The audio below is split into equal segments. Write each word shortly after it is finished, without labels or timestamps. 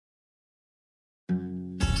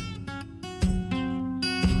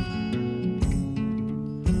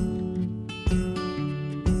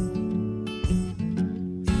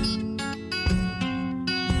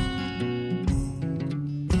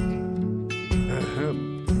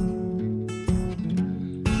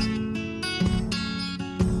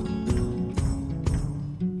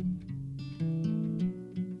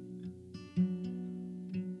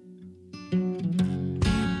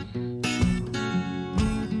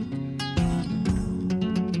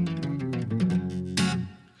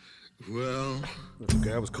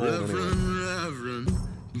Yeah, it was cold anyway. Reverend,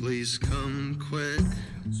 please come quick.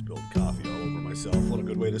 Spilled coffee all over myself. What a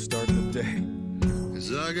good way to start the day.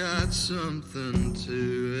 'Cause I got something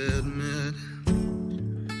to admit.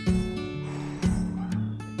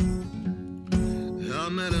 I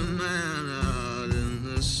met a man out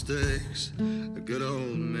in the sticks, a good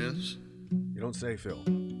old miss. You don't say, Phil.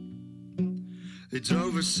 He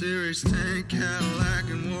drove a Series 10 Cadillac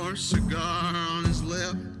and wore a cigar on his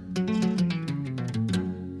lip.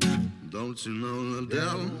 Don't you know the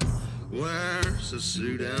devil wears a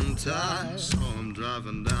suit and tie? Saw him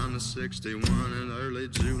driving down the 61 in early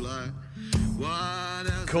July.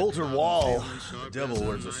 Coulter Wall, the devil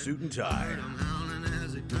wears a suit and tie.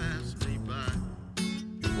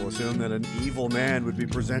 People assume that an evil man would be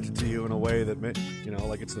presented to you in a way that, you know,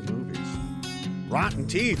 like it's the movies. Rotten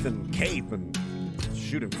teeth and cape and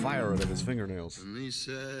shooting fire out of his fingernails. And he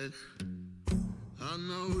said, I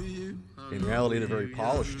know you. In reality, they're very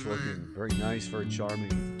polished looking, very nice, very charming.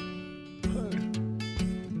 Hey,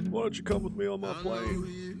 why don't you come with me on my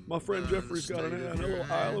plane? My friend Jeffrey's got a little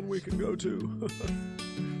island we can go to.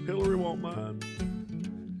 Hillary won't mind.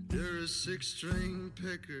 You're a six-string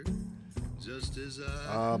picker, just as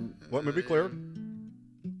I let me be clear.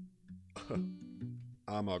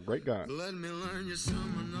 I'm a great guy. Let me learn you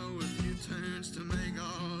some, know a few turns to make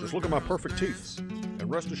all. Just look at my perfect teeth, and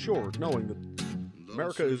rest assured, knowing that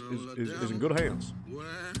America is in good hands.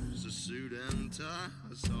 Wears a suit and tie.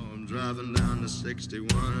 I saw him driving down the 61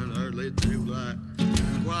 in early July.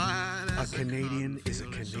 A Canadian is a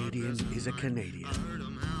Canadian is a Canadian. I heard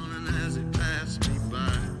him howling as he passed me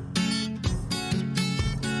by.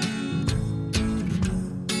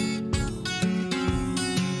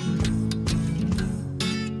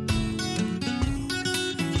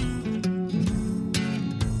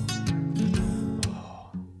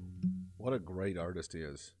 What a great artist he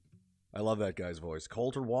is. I love that guy's voice.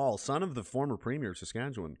 Coulter Wall, son of the former premier of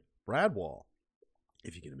Saskatchewan, Brad Wall.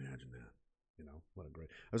 If you can imagine that. You know, what a great.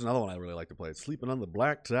 There's another one I really like to play. It's Sleeping on the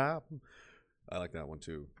Blacktop. I like that one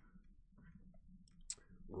too.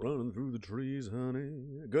 Running through the trees, honey.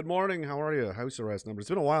 Good morning. How are you? House arrest number. It's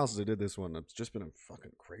been a while since I did this one. It's just been a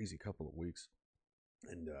fucking crazy couple of weeks.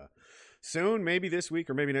 And soon, maybe this week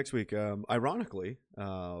or maybe next week, ironically,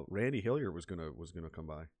 Randy Hillier was gonna come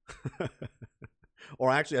by.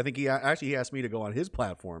 Or actually, I think he asked me to go on his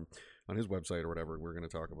platform, on his website or whatever. We're going to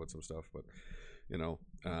talk about some stuff, but you know,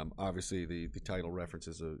 obviously the title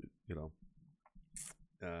references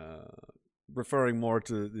referring more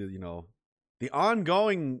to the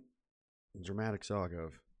ongoing dramatic saga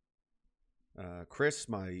of Chris.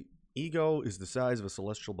 My ego is the size of a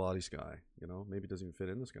celestial body sky. You know, maybe it doesn't even fit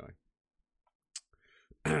in the sky.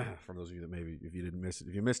 For those of you that maybe if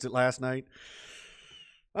you missed it last night.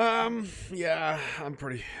 Yeah, I'm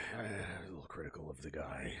pretty a little critical of the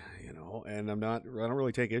guy, you know, and I don't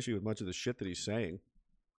really take issue with much of the shit that he's saying.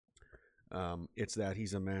 It's that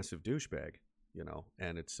he's a massive douchebag, you know,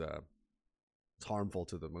 and it's harmful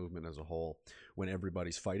to the movement as a whole when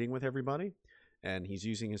everybody's fighting with everybody, and he's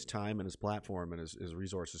using his time and his platform and his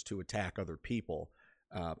resources to attack other people,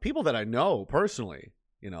 people that I know personally,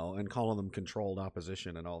 you know, and calling them controlled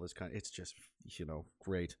opposition and all this kind. It's just, you know,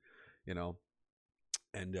 great, you know.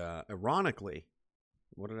 And ironically,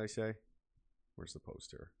 what did I say? Where's the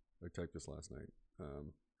post here? I typed this last night.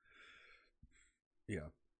 Yeah.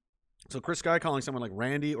 So Chris Sky calling someone like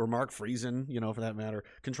Randy or Mark Friesen, you know, for that matter,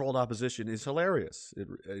 controlled opposition is hilarious. It,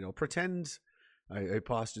 you know, pretend I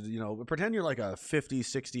posted, you know, pretend you're like a 50,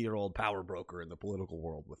 60-year-old power broker in the political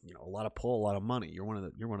world with, you know, a lot of pull, a lot of money. You're one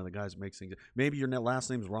of the guys that makes things. Maybe your last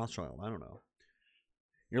name's Rothschild. I don't know.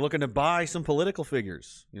 You're looking to buy some political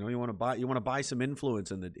figures. You know, you want to buy some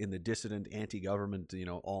influence in the dissident, anti-government, you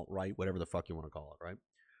know, alt-right, whatever the fuck you want to call it, right?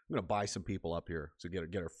 I'm going to buy some people up here to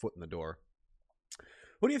get our foot in the door.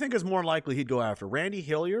 Who do you think is more likely he'd go after? Randy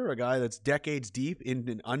Hillier, a guy that's decades deep in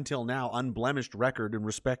an until now unblemished record and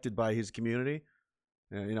respected by his community,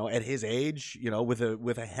 you know, at his age, you know, with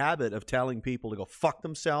a habit of telling people to go fuck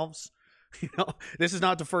themselves. You know, this is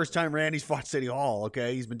not the first time Randy's fought City Hall,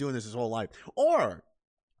 okay? He's been doing this his whole life. Or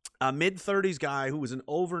a mid-30s guy who was an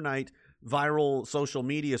overnight viral social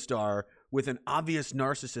media star with an obvious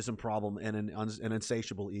narcissism problem and an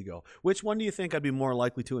insatiable ego. Which one do you think I'd be more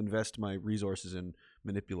likely to invest my resources in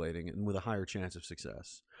manipulating and with a higher chance of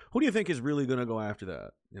success? Who do you think is really going to go after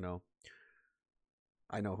that? You know,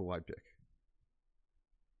 I know who I'd pick.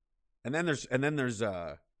 And then there's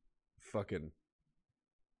fucking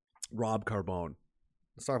Rob Carbone.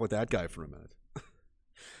 Let's talk about that guy for a minute.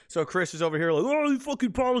 So Chris is over here like, oh, you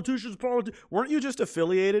fucking politicians. Weren't you just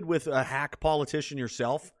affiliated with a hack politician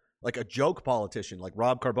yourself like a joke politician like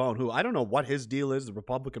Rob Carbone, who I don't know what his deal is, the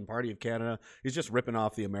Republican Party of Canada. He's just ripping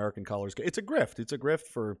off the American colors. It's a grift. It's a grift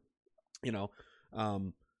for, you know,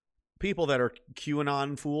 people that are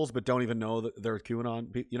QAnon fools but don't even know that they're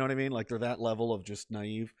QAnon. You know what I mean? Like they're that level of just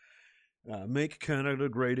naive. Make Canada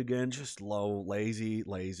great again. Just low, lazy,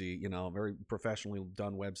 you know, very professionally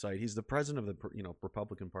done website. He's the president of the, you know,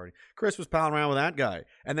 Republican Party. Chris was palling around with that guy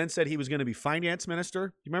and then said he was going to be finance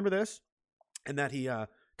minister. You remember this? And that he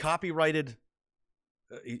copyrighted.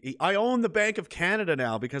 I own the Bank of Canada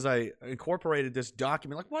now because I incorporated this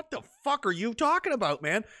document. Like, what the fuck are you talking about,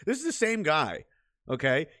 man? This is the same guy.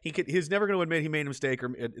 Okay, he's never going to admit he made a mistake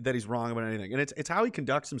or that he's wrong about anything, and it's how he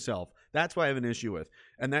conducts himself. That's why I have an issue with,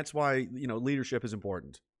 and that's why, you know, leadership is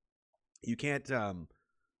important. You can't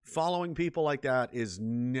following people like that is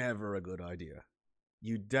never a good idea.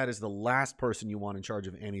 That is the last person you want in charge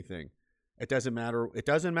of anything. It doesn't matter. It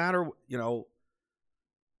doesn't matter, you know,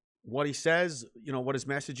 what he says. You know what his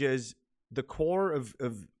message is. The core of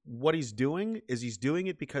what he's doing is he's doing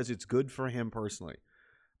it because it's good for him personally.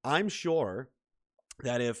 I'm sure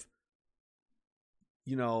that if,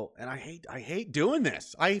 you know, and I hate doing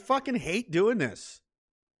this. I fucking hate doing this.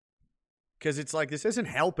 Because it's like, this isn't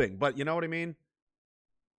helping, but you know what I mean?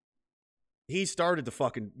 He started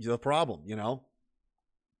the problem, you know?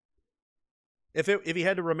 If he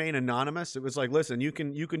had to remain anonymous, it was like, listen, you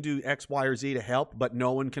can do X, Y, or Z to help, but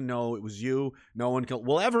no one can know it was you. No one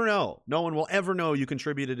will ever know. No one will ever know you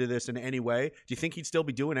contributed to this in any way. Do you think he'd still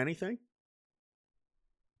be doing anything?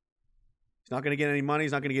 He's not going to get any money.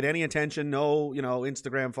 He's not going to get any attention. No, you know,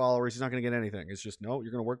 Instagram followers. He's not going to get anything. It's just, no,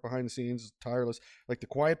 you're going to work behind the scenes, tireless, like the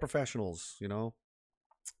quiet professionals, you know?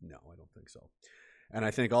 No, I don't think so. And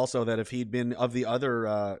I think also that if he'd been of the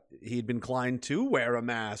other, he'd been inclined to wear a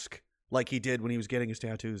mask like he did when he was getting his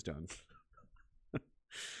tattoos done.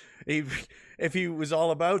 If he was all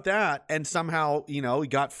about that and somehow, you know, he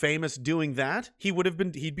got famous doing that,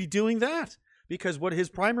 he'd be doing that. Because what his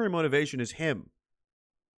primary motivation is him.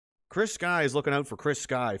 Chris Sky is looking out for Chris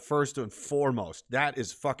Sky first and foremost. That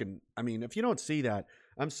is fucking, I mean, if you don't see that,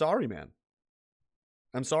 I'm sorry, man.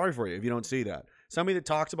 I'm sorry for you if you don't see that. Somebody that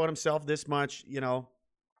talks about himself this much, you know,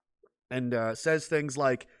 and says things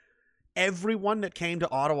like, everyone that came to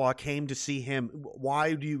Ottawa came to see him.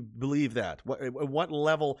 Why do you believe that? What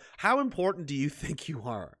level? How important do you think you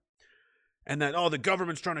are? And that, oh, the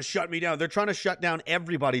government's trying to shut me down. They're trying to shut down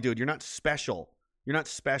everybody, dude. You're not special. You're not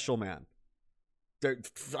special, man.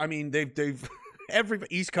 They've every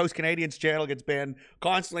East Coast Canadians channel gets banned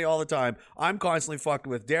constantly all the time. I'm constantly fucked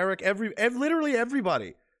with Derek. Literally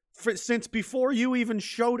everybody since before you even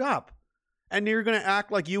showed up, and you're gonna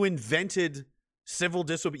act like you invented civil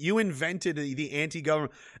disobedience. You invented the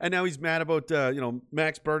anti-government, and now he's mad about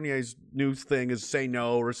Max Bernier's new thing is say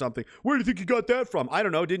no or something. Where do you think you got that from? I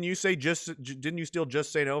don't know. Didn't you steal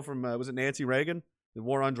just say no from was it Nancy Reagan? The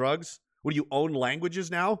war on drugs. What do you own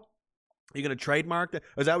languages now? Are you going to trademark that?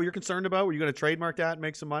 Is that what you're concerned about? Were you going to trademark that and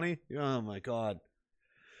make some money? Oh, my God.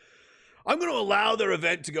 I'm going to allow their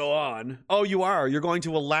event to go on. Oh, you are? You're going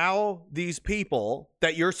to allow these people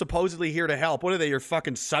that you're supposedly here to help. What are they, your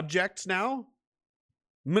fucking subjects now?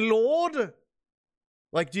 My lord?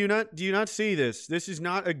 Like, do you not see this? This is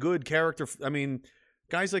not a good character. I mean,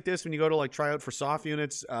 guys like this, when you go to, like, try out for soft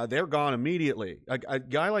units, they're gone immediately. A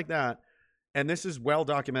guy like that, and this is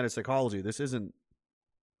well-documented psychology. This isn't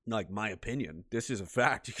like my opinion. This is a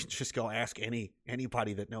fact. You can just go ask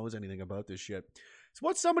anybody that knows anything about this shit. So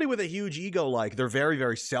what's somebody with a huge ego like? They're very,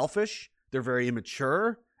 very selfish. They're very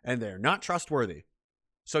immature, and they're not trustworthy.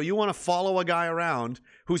 So you want to follow a guy around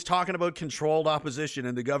who's talking about controlled opposition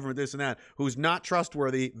and the government, this and that, who's not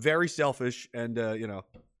trustworthy, very selfish, and,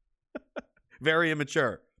 very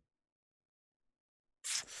immature.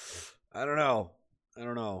 I don't know.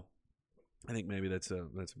 I think maybe that's a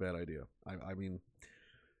bad idea. I mean...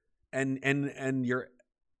 And you're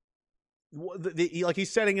like, he's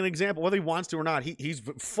setting an example, whether he wants to or not. He's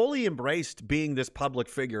fully embraced being this public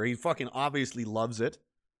figure. He fucking obviously loves it.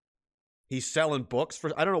 He's selling books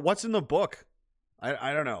for, I don't know what's in the book.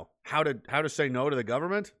 I don't know how to say no to the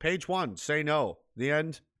government. Page 1, say no. The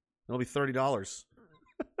end. It'll be $30.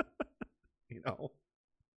 You know,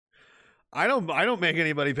 I don't make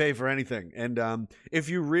anybody pay for anything. And if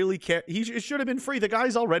you really care, it should have been free. The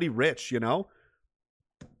guy's already rich, you know.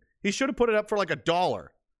 He should have put it up for like $1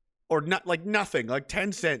 or not, like nothing, like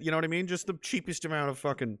 10 cents. You know what I mean? Just the cheapest amount of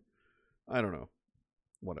fucking, I don't know,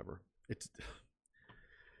 whatever.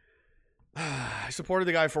 I supported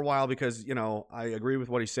the guy for a while because, you know, I agree with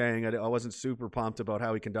what he's saying. I wasn't super pumped about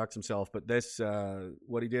how he conducts himself, but this,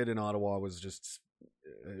 what he did in Ottawa was just,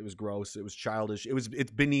 it was gross. It was childish.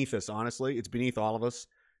 It's beneath us, honestly. It's beneath all of us.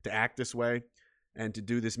 to act this way and to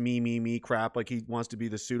do this me crap. Like he wants to be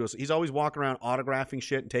the pseudo. He's always walking around autographing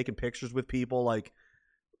shit and taking pictures with people. Like,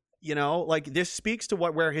 you know, like this speaks to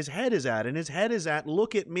where his head is at. And his head is at,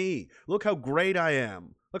 look at me. Look how great I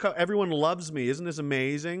am. Look how everyone loves me. Isn't this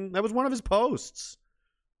amazing? That was one of his posts.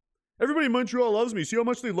 Everybody in Montreal loves me. See how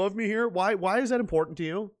much they love me here? Why is that important to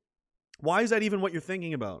you? Why is that even what you're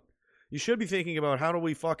thinking about? You should be thinking about how do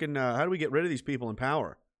we get rid of these people in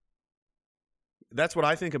power? That's what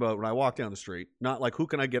I think about when I walk down the street. Not like who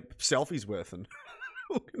can I get selfies with and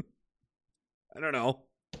I don't know.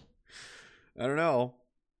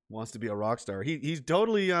 Wants to be a rock star. He's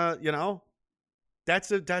totally you know,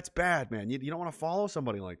 that's bad, man. You don't want to follow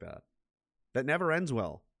somebody like that. That never ends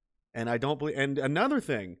well. And I don't believe. And another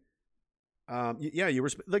thing,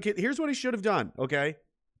 look. Here's what he should have done. Okay,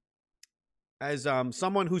 as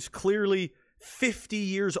someone who's clearly 50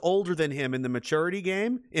 years older than him in the maturity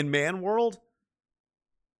game in man world.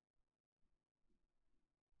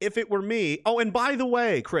 If it were me, oh, and by the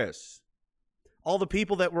way, Chris, all the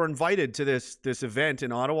people that were invited to this event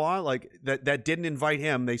in Ottawa, like that didn't invite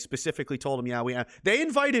him, they specifically told him, they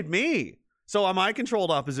invited me. So am I controlled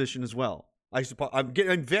opposition as well? I suppose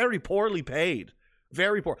I'm very poorly paid,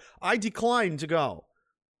 very poor. I declined to go.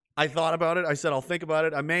 I thought about it. I said I'll think about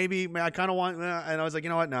it. I kind of want, and I was like, you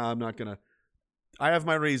know what? No, I'm not gonna. I have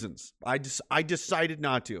my reasons. I decided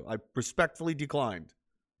not to. I respectfully declined.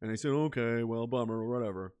 And they said, okay, well, bummer, or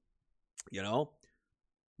whatever. You know,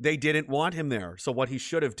 they didn't want him there. So what he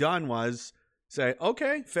should have done was say,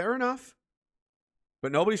 okay, fair enough.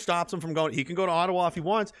 But nobody stops him from going. He can go to Ottawa if he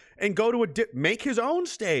wants and go to make his own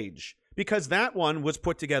stage, because that one was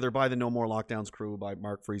put together by the No More Lockdowns crew, by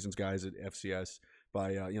Mark Friesen's guys at FCS,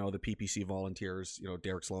 by the PPC volunteers,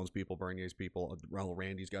 Derek Sloan's people, Bernier's people, Ronald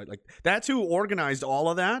Randy's guys. Like, that's who organized all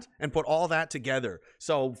of that and put all that together.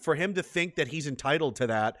 So for him to think that he's entitled to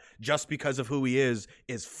that just because of who he is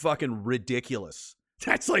fucking ridiculous.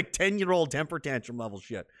 That's like 10-year-old temper tantrum level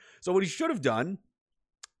shit. So what he should have done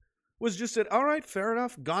was just said, all right, fair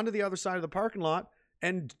enough, gone to the other side of the parking lot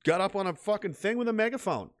and got up on a fucking thing with a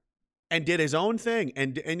megaphone and did his own thing.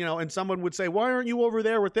 And someone would say, why aren't you over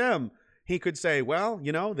there with them? He could say, well,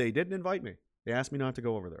 they didn't invite me. They asked me not to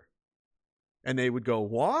go over there. And they would go,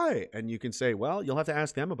 why? And you can say, well, you'll have to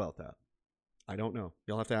ask them about that. I don't know.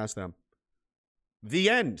 You'll have to ask them.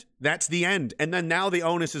 The end. That's the end. And then now the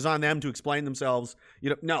onus is on them to explain themselves.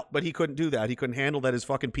 No, but he couldn't do that. He couldn't handle that his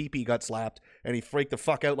fucking pee-pee got slapped and he freaked the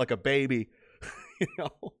fuck out like a baby.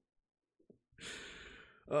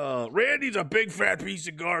 Randy's a big fat piece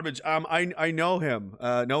of garbage. I know him.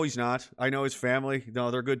 No, he's not. I know his family.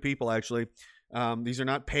 No, they're good people, actually. These are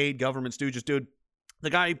not paid government stooges, dude.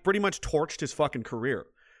 The guy pretty much torched his fucking career.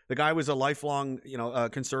 The guy was a lifelong,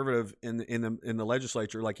 conservative in the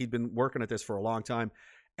legislature. Like, he'd been working at this for a long time.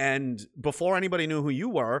 And before anybody knew who you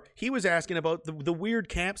were, he was asking about the weird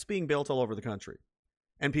camps being built all over the country.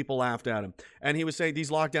 And people laughed at him. And he was saying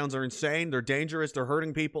these lockdowns are insane. They're dangerous. They're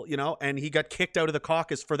hurting people, and he got kicked out of the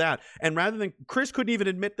caucus for that. And rather than Chris couldn't even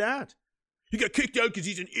admit that. He got kicked out because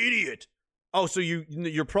he's an idiot. Oh, so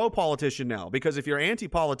you're pro-politician now. Because if you're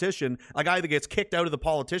anti-politician, a guy that gets kicked out of the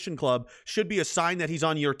politician club should be a sign that he's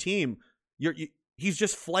on your team. He's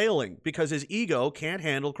just flailing because his ego can't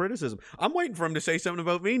handle criticism. I'm waiting for him to say something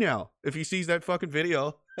about me now. If he sees that fucking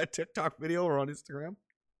video, that TikTok video or on Instagram.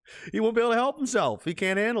 He won't be able to help himself. He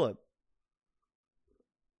can't handle it.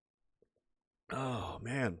 Oh,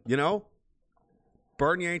 man.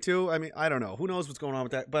 Bernier, too. I mean, I don't know. Who knows what's going on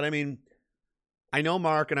with that? But, I mean, I know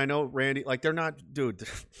Mark and I know Randy. Like, they're not... Dude,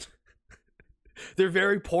 they're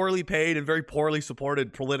very poorly paid and very poorly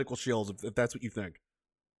supported political shills, if that's what you think.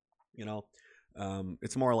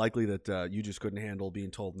 It's more likely that you just couldn't handle being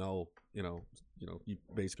told no, you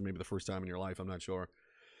basically maybe the first time in your life. I'm not sure.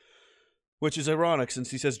 Which is ironic, since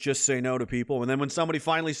he says just say no to people. And then when somebody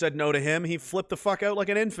finally said no to him, he flipped the fuck out like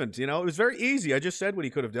an infant. It was very easy. I just said what he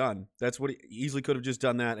could have done. That's what he easily could have just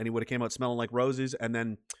done that, and he would have came out smelling like roses. And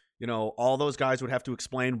then, all those guys would have to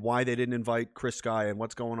explain why they didn't invite Chris Sky and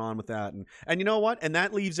what's going on with that. And you know what? And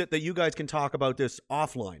that leaves it that you guys can talk about this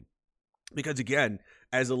offline. Because again,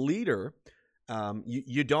 as a leader,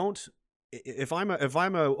 you don't. If I'm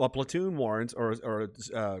a platoon warrant or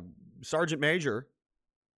a sergeant major.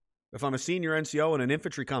 If I'm a senior NCO in an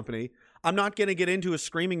infantry company, I'm not going to get into a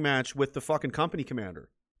screaming match with the fucking company commander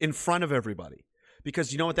in front of everybody.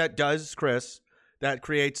 Because you know what that does, Chris? That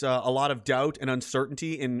creates a lot of doubt and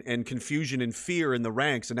uncertainty and confusion and fear in the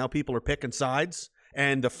ranks. And now people are picking sides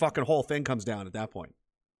and the fucking whole thing comes down at that point.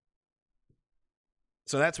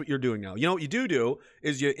 So that's what you're doing now. You know what you do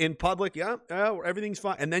is you in public, everything's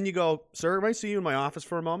fine. And then you go, sir, may I see you in my office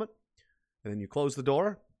for a moment? And then you close the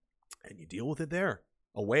door. And you deal with it there,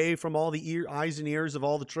 away from all the eyes and ears of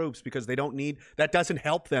all the troops, because they don't need, that doesn't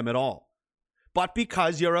help them at all. But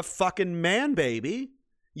because you're a fucking man, baby,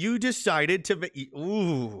 you decided to,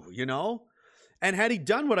 you know? And had he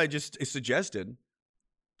done what I just suggested,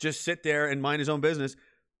 just sit there and mind his own business,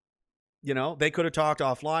 you know, they could have talked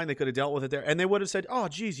offline, they could have dealt with it there, and they would have said, oh,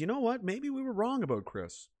 geez, you know what? Maybe we were wrong about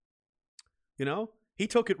Chris. You know? He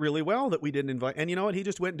took it really well that we didn't invite, and you know what? He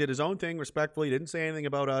just went and did his own thing respectfully, didn't say anything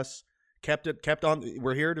about us, kept on,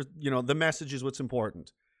 we're here to, you know, the message is what's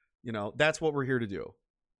important. You know, that's what we're here to do.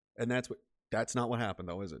 And that's not what happened,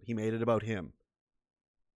 though, is it? He made it about him.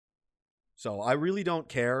 So I really don't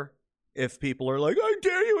care if people are like, I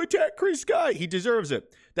dare you attack Chris Sky. He deserves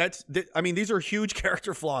it. I mean, these are huge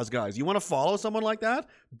character flaws, guys. You want to follow someone like that?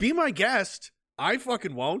 Be my guest. I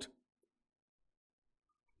fucking won't.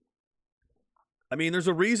 I mean, there's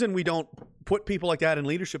a reason we don't put people like that in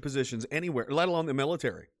leadership positions anywhere, let alone the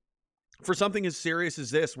military. For something as serious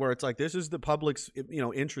as this, where it's like, this is the public's, you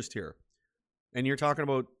know, interest here. And you're talking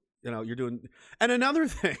about, you know, you're doing, and another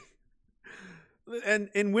thing, and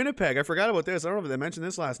in Winnipeg, I forgot about this. I don't know if I mentioned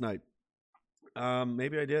this last night.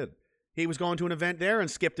 Maybe I did. He was going to an event there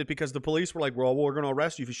and skipped it because the police were like, well, we're going to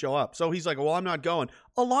arrest you if you show up. So he's like, well, I'm not going.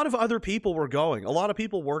 A lot of other people were going. A lot of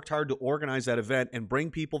people worked hard to organize that event and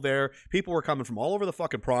bring people there. People were coming from all over the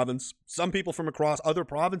fucking province. Some people from across other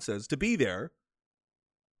provinces to be there.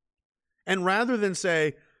 And rather than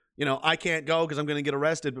say, you know, I can't go because I'm going to get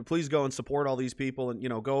arrested, but please go and support all these people and, you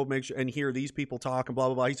know, go make sure and hear these people talk and blah,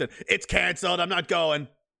 blah, blah. He said, it's canceled. I'm not going.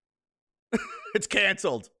 It's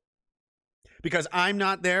canceled. Because I'm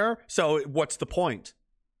not there, so what's the point?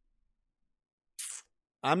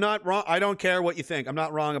 I'm not wrong. I don't care what you think. I'm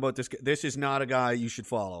not wrong about this. This is not a guy you should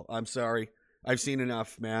follow. I'm sorry. I've seen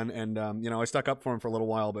enough, man. And, you know, I stuck up for him for a little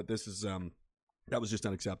while, but this is, that was just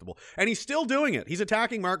unacceptable. And he's still doing it. He's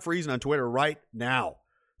attacking Mark Friesen on Twitter right now.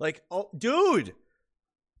 Like, oh, dude,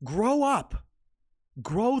 grow up.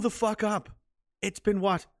 Grow the fuck up. It's been,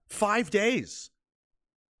 what, 5 days?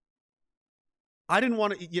 I didn't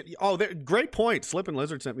want to. Great point. Slippin'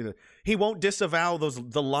 Lizard sent me the. He won't disavow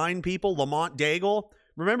the line people. Lamont Daigle.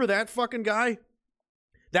 Remember that fucking guy?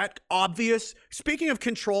 That obvious. Speaking of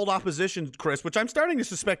controlled opposition, Chris, which I'm starting to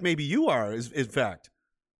suspect maybe you are, is in fact.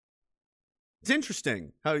 It's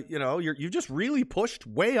interesting how, you know, you've just really pushed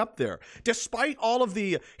way up there. Despite all of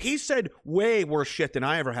the. He said way worse shit than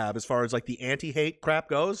I ever have as far as like the anti-hate crap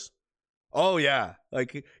goes. Oh, yeah.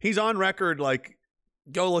 Like, he's on record, like,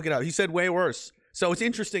 go look it up. He said way worse. So it's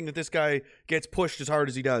interesting that this guy gets pushed as hard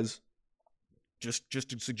as he does. Just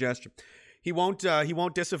a suggestion. He won't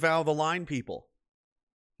disavow the line people.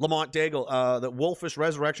 Lamont Daigle, the Wolfish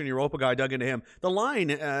Resurrection Europa guy dug into him. The line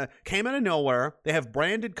came out of nowhere. They have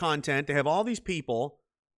branded content. They have all these people.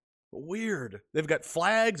 Weird. They've got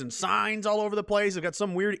flags and signs all over the place. They've got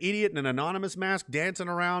some weird idiot in an anonymous mask dancing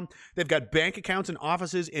around. They've got bank accounts and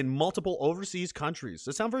offices in multiple overseas countries. Does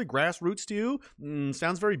that sound very grassroots to you?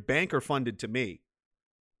 Sounds very banker funded to me.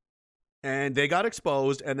 And they got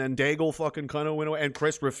exposed, and then Daigle fucking kind of went away, and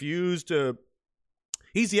Chris refused to.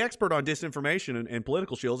 He's the expert on disinformation and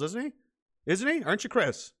political shields, isn't he? Isn't he? Aren't you,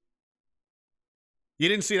 Chris? You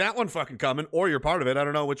didn't see that one fucking coming, or you're part of it. I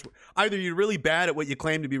don't know which. Either you're really bad at what you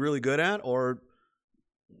claim to be really good at, or,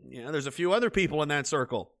 you know, there's a few other people in that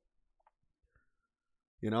circle.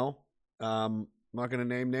 You know? I'm not going to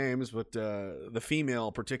name names, but the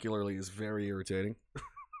female particularly is very irritating.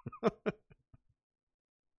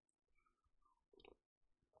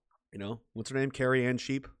 You know? What's her name? Carrie Ann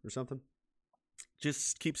Sheep or something?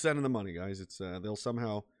 Just keep sending the money, guys. It's they'll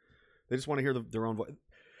somehow. They just want to hear their own voice.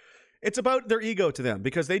 It's about their ego to them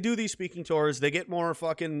because they do these speaking tours. They get more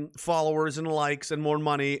fucking followers and likes and more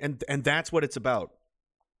money. And that's what it's about.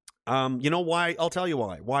 You know why? I'll tell you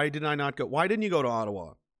why. Why did I not go? Why didn't you go to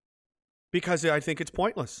Ottawa? Because I think it's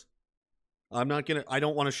pointless. I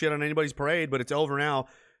don't want to shit on anybody's parade, but it's over now.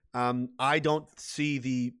 I don't see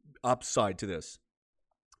the upside to this.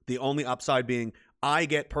 The only upside being I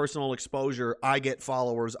get personal exposure. I get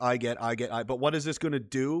followers. But what is this going to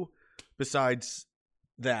do besides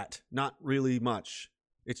that? Not really much.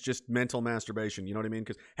 It's just mental masturbation. You know what I mean?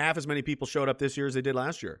 Because half as many people showed up this year as they did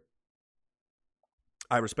last year.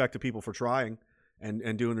 I respect the people for trying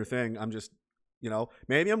and doing their thing. I'm just, you know,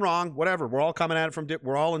 maybe I'm wrong. Whatever. We're all coming at it from.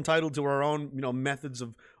 We're all entitled to our own, you know, method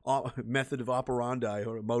of operandi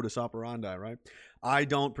or modus operandi. Right? I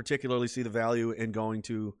don't particularly see the value in going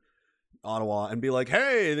to Ottawa and be like,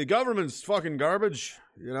 hey, the government's fucking garbage.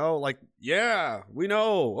 You know, like, yeah, we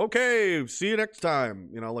know. Okay, see you next time.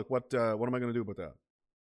 You know, like, what am I going to do about that?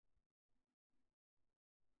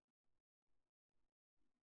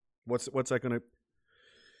 What's that going to...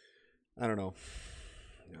 I don't know.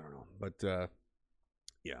 But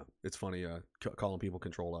yeah, it's funny calling people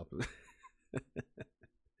controlled opposition.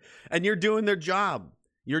 And you're doing their job.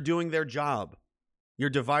 You're doing their job. You're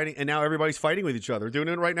dividing, and now everybody's fighting with each other. Doing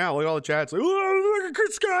it right now. Look at all the chats. Like, oh, look at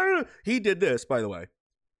Chris Sky. He did this, by the way.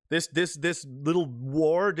 This little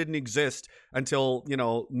war didn't exist until,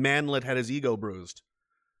 Manlet had his ego bruised.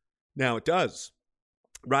 Now it does.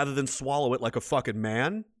 Rather than swallow it like a fucking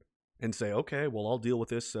man and say, okay, well, I'll deal with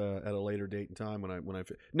this at a later date and time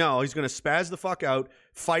No, he's going to spaz the fuck out,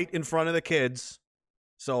 fight in front of the kids,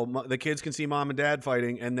 so the kids can see mom and dad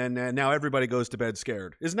fighting, and then now everybody goes to bed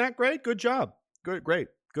scared. Isn't that great? Good job. Great.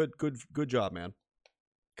 Good job, man.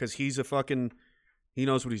 Because he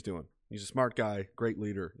knows what he's doing. He's a smart guy, great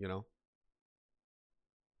leader,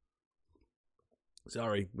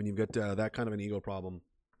 Sorry, when you've got that kind of an ego problem,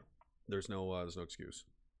 there's no excuse.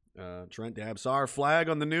 Trent Dabsar flag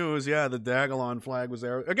on the news. Yeah, the Dagalon flag was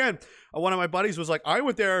there. Again, one of my buddies was like, I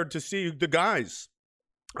went there to see the guys.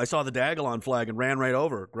 I saw the Dagalon flag and ran right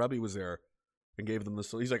over. Grubby was there and gave them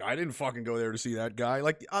this. He's like, I didn't fucking go there to see that guy.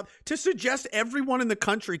 Like, to suggest everyone in the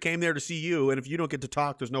country came there to see you, and if you don't get to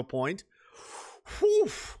talk, there's no point. Whew.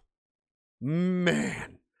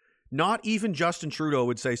 Man. Not even Justin Trudeau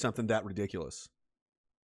would say something that ridiculous.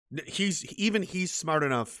 He's smart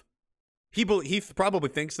enough. He probably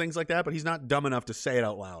thinks things like that, but he's not dumb enough to say it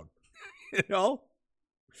out loud.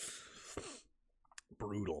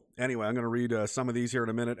 Brutal. Anyway, I'm going to read some of these here in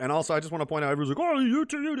a minute. And also, I just want to point out, everyone's like, oh,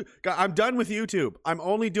 YouTube. I'm done with YouTube. I'm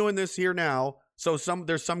only doing this here now. So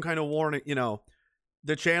there's some kind of warning,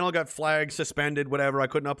 the channel got flagged, suspended, whatever. I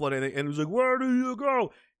couldn't upload anything. And it was like, where do you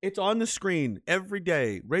go? It's on the screen every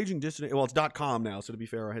day. Raging Dissident. Well, it's .com now, so to be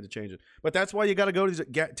fair, I had to change it. But that's why you got to go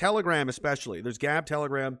to Telegram, especially. There's Gab,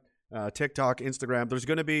 Telegram, TikTok, Instagram. There's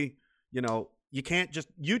going to be, you can't just...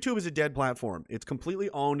 YouTube is a dead platform. It's completely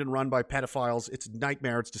owned and run by pedophiles. It's a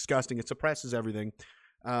nightmare. It's disgusting. It suppresses everything.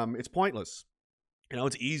 It's pointless.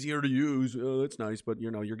 It's easier to use. Oh, that's nice, but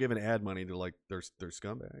you're giving ad money to they're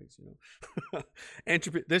scumbags.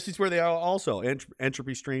 Entropy. This is where they are also.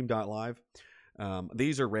 EntropyStream.live.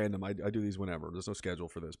 These are random. I do these whenever. There's no schedule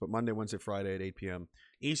for this, but Monday, Wednesday, Friday at 8 p.m.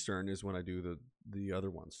 Eastern is when I do the other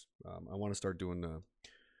ones. I want to start doing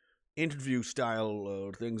interview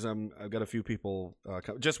style things. I've got a few people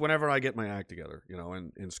just whenever I get my act together,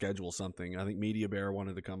 and schedule something. I think Media Bear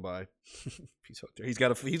wanted to come by. He's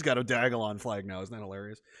got a Dagalon flag now. Isn't that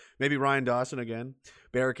hilarious? Maybe Ryan Dawson again.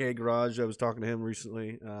 Barricade Garage. I was talking to him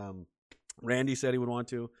recently. Randy said he would want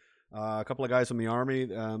to. A couple of guys from the Army,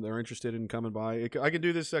 they're interested in coming by. I could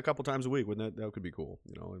do this a couple times a week. Wouldn't that could be cool,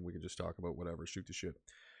 and we could just talk about whatever, shoot the shit.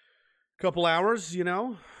 Couple hours,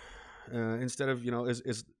 instead of,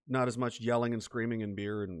 is not as much yelling and screaming and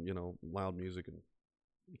beer and, loud music and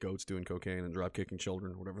goats doing cocaine and drop kicking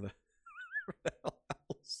children, whatever the hell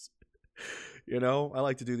else. I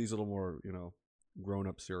like to do these little more, grown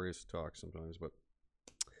up serious talks sometimes, but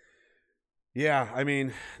yeah, I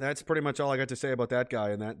mean, that's pretty much all I got to say about that guy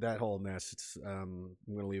and that whole mess. It's I'm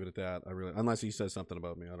going to leave it at that. Unless he says something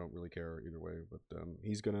about me, I don't really care either way, but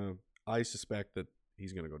I suspect that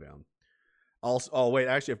he's going to go down. Also, oh wait,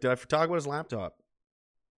 actually, did I talk about his laptop?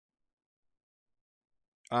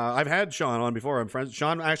 I've had Sean on before. I'm friends.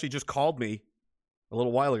 Sean actually just called me a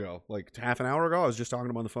little while ago, like half an hour ago. I was just talking to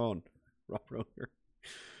him on the phone. Rob Roger.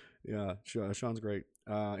 Yeah, Sean's great.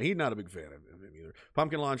 He's not a big fan of him either.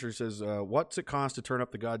 Pumpkin Launcher says, what's it cost to turn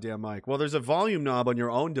up the goddamn mic? Well, there's a volume knob on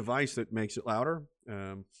your own device that makes it louder.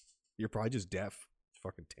 You're probably just deaf.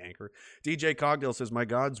 Fucking tanker. DJ Cogdale says, my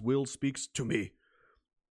God's will speaks to me.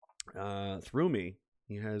 Through me.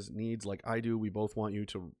 He has needs like I do. We both want you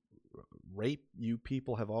to rape. You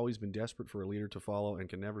people have always been desperate for a leader to follow and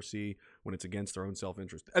can never see when it's against their own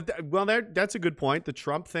self-interest. Well, that's a good point. The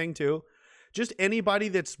Trump thing, too. Just anybody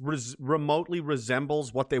that's remotely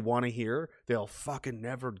resembles what they want to hear, they'll fucking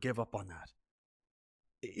never give up on that.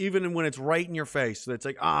 Even when it's right in your face. It's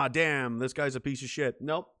like, damn, this guy's a piece of shit.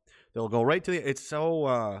 Nope. They'll go right to the... It's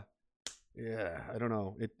so... yeah, I don't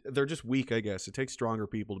know. They're just weak, I guess. It takes stronger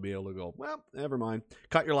people to be able to go, well, never mind.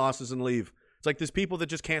 Cut your losses and leave. It's like there's people that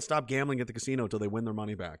just can't stop gambling at the casino until they win their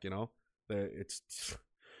money back, It's...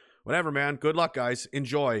 Whatever, man. Good luck, guys.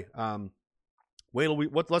 Enjoy.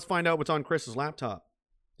 Let's find out what's on Chris's laptop.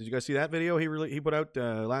 Did you guys see that video he put out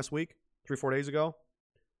last week, 3-4 days ago?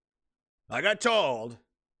 I got told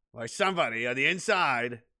by somebody on the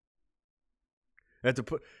inside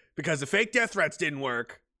because the fake death threats didn't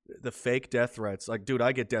work. The fake death threats, like, dude,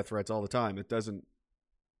 I get death threats all the time. It doesn't,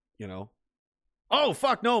 Oh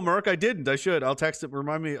fuck no, Merc, I didn't. I should. I'll text him.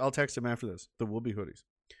 Remind me. I'll text him after this. The Whoopee hoodies.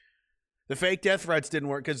 The fake death threats didn't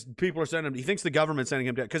work because people are sending him. He thinks the government's sending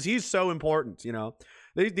him death because he's so important. You know,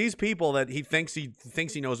 these people that he thinks he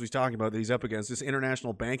knows what he's talking about, that he's up against, this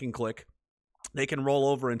international banking clique, they can roll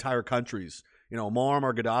over entire countries. You know,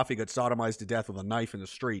 Muammar Gaddafi got sodomized to death with a knife in the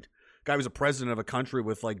street. Guy was a president of a country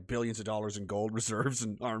with like billions of dollars in gold reserves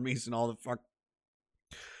and armies and all the fuck.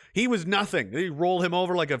 He was nothing. They rolled him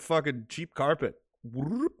over like a fucking cheap carpet.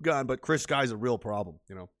 Gone. But Chris Guy's a real problem,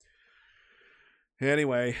 you know.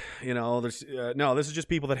 Anyway, you know, there's no. This is just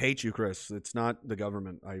people that hate you, Chris. It's not the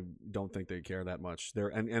government. I don't think they care that much.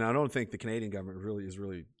 And I don't think the Canadian government is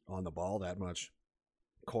really on the ball that much.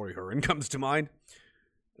 Corey Hearn comes to mind,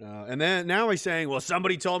 and then now he's saying, "Well,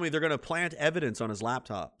 somebody told me they're going to plant evidence on his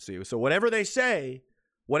laptop." See, so whatever they say,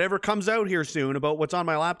 whatever comes out here soon about what's on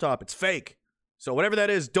my laptop, it's fake. So whatever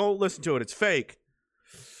that is, don't listen to it. It's fake.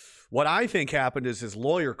 What I think happened is his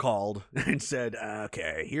lawyer called and said,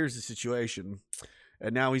 okay, here's the situation.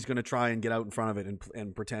 And now he's going to try and get out in front of it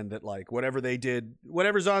and pretend that, like, whatever they did,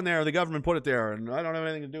 whatever's on there, the government put it there, and I don't have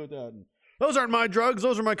anything to do with that. And those aren't my drugs.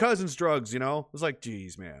 Those are my cousin's drugs, you know? It's like,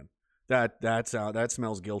 geez, man. That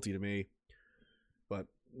smells guilty to me. But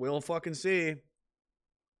we'll fucking see.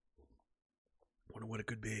 Wonder what it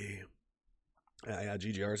could be. Yeah,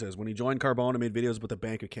 GGR says, when he joined Carbone and made videos about the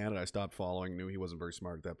Bank of Canada, I stopped following, knew he wasn't very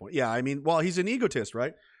smart at that point. Yeah, I mean, well, he's an egotist,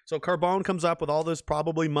 right? So Carbone comes up with all this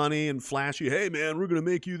probably money and flashy, hey, man, we're going to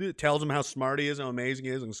make you this. Tells him how smart he is, how amazing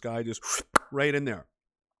he is, and Sky just right in there.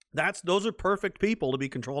 Those are perfect people to be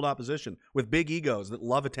controlled opposition with big egos that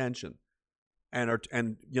love attention and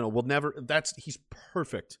you know, will never, he's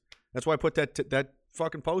perfect. That's why I put that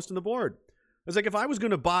fucking post in the board. It's like, if I was going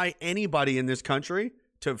to buy anybody in this country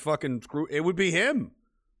to fucking screw, it would be him.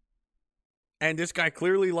 And this guy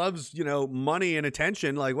clearly loves, you know, money and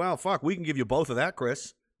attention. Like, well, fuck, we can give you both of that,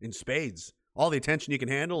 Chris, in spades. All the attention you can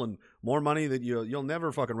handle and more money that you'll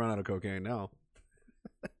never fucking run out of cocaine now.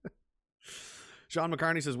 Sean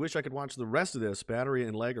McCartney says, wish I could watch the rest of this. Battery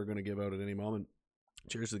and leg are going to give out at any moment.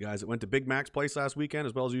 Cheers to the guys that went to Big Mac's place last weekend,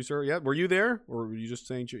 as well as you, sir. Yeah, were you there? Or were you just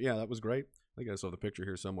saying, yeah, that was great. I think I saw the picture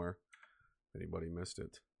here somewhere. Anybody missed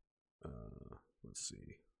it? Let's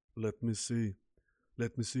see. Let me see.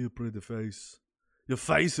 Let me see your pretty face. Your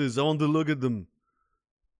faces. I want to look at them.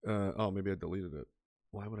 Oh, maybe I deleted it.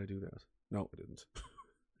 Why would I do that? No, I didn't.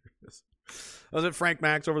 I was at Frank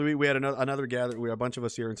Mac's over the week. We had another gathering. We had a bunch of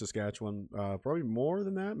us here in Saskatchewan. Probably more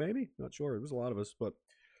than that, maybe. Not sure. It was a lot of us, but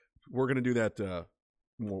we're gonna do that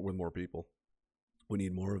with more people. We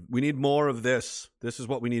need more of this. This is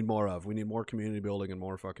what we need more of. We need more community building and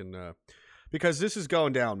more fucking. Because this is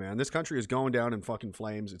going down, man. This country is going down in fucking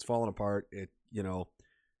flames. It's falling apart. You know,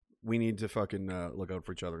 we need to fucking look out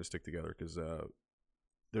for each other and stick together, because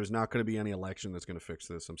there's not going to be any election that's going to fix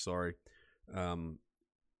this. I'm sorry.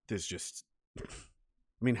 There's just, I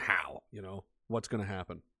mean, how? You know, what's going to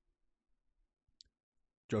happen?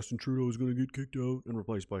 Justin Trudeau is going to get kicked out and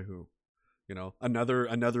replaced by who? You know,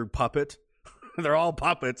 another puppet. They're all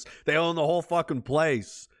puppets. They own the whole fucking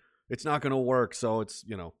place. It's not going to work. So it's,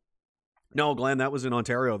 you know. No, Glenn, that was in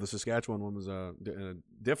Ontario. The Saskatchewan one was a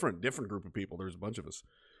different group of people. There's a bunch of us.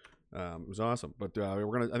 It was awesome. But I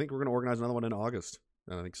think we're gonna organize another one in August.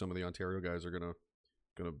 And I think some of the Ontario guys are gonna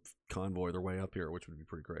convoy their way up here, which would be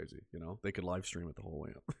pretty crazy. You know, they could live stream it the whole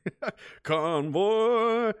way up.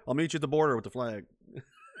 Convoy. I'll meet you at the border with the flag.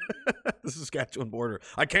 The Saskatchewan border.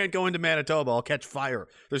 I can't go into Manitoba. I'll catch fire.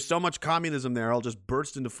 There's so much communism there. I'll just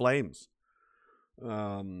burst into flames.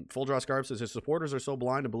 Full Draw Scarf says his supporters are so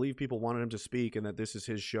blind to believe people wanted him to speak and that this is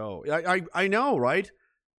his show. I know, right?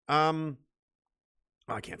 I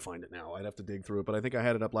can't find it now. I'd have to dig through it, but I think I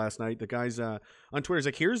had it up last night. The guy's on Twitter is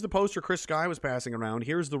like, here's the poster Chris Sky was passing around.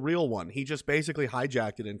 Here's the real one. He just basically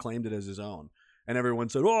hijacked it and claimed it as his own. And everyone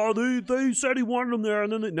said, oh, they said he wanted him there.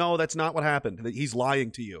 And then no, that's not what happened. He's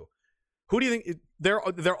lying to you. Who do you think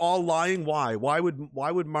they're all lying? Why? Why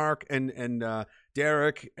would Mark and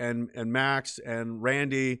Derek and Max and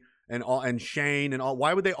Randy and Shane and all,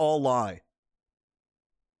 why would they all lie?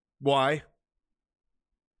 Why?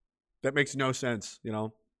 That makes no sense, you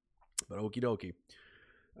know. But okie dokie.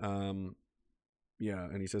 Yeah,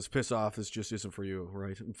 and he says piss off, this just isn't for you,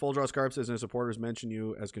 right? And Full Draw Scarp says, and his supporters mention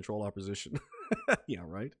you as control opposition. Yeah,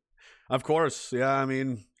 right. Of course. Yeah, I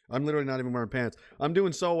mean, I'm literally not even wearing pants. I'm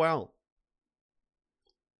doing so well.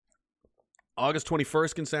 August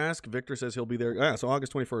 21st, Kinsask. Victor says he'll be there. Yeah, so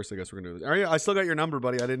August 21st, I guess we're going to do this. I still got your number,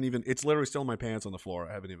 buddy. It's literally still in my pants on the floor.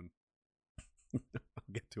 I haven't even. I'll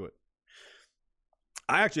get to it.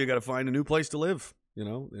 I actually got to find a new place to live. You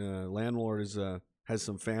know, landlord has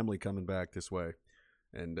some family coming back this way.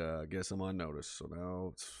 And I guess I'm on notice. So now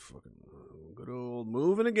it's fucking good old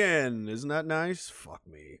moving again. Isn't that nice? Fuck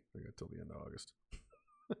me. I got till the end of August.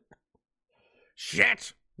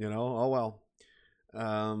 Shit! You know, oh well.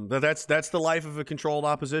 But that's the life of a controlled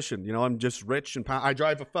opposition. You know, I'm just rich and I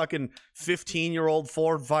drive a fucking 15-year-old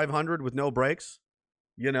Ford 500 with no brakes.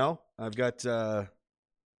 You know, I've got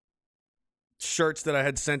shirts that I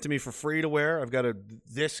had sent to me for free to wear. I've got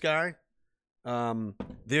this guy.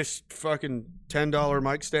 This fucking $10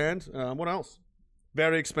 mic stand. What else?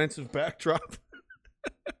 Very expensive backdrop.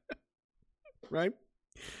 Right?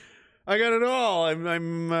 I got it all.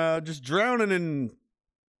 I'm just drowning in.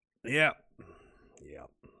 Yeah.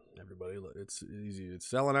 Everybody, it's easy. It's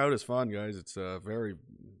selling out is fun, guys. It's very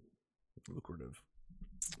lucrative.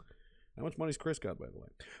 How much money's Chris got, by the way?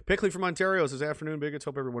 Pickley from Ontario says, afternoon, bigots.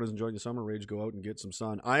 Hope everyone is enjoying the summer. Rage, go out and get some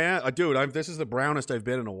sun. I am, dude. This is the brownest I've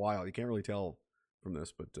been in a while. You can't really tell from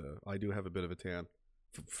this, but I do have a bit of a tan,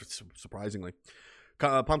 surprisingly.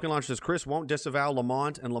 Pumpkin Launch says, Chris won't disavow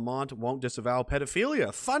Lamont, and Lamont won't disavow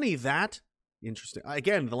pedophilia. Funny that. Interesting.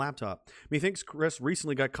 Again, the laptop. Methinks Chris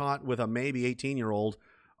recently got caught with a maybe 18-year-old.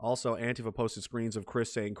 Also, Antifa posted screens of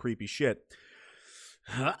Chris saying creepy shit.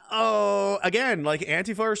 Oh, again, like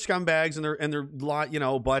Antifa are scumbags and they're lot, you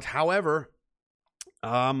know. But however, they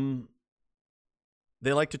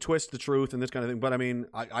like to twist the truth and this kind of thing. But I mean,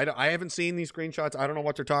 I haven't seen these screenshots. I don't know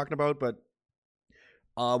what they're talking about, but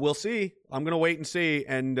we'll see. I'm gonna wait and see.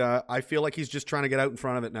 And I feel like he's just trying to get out in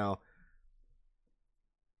front of it now.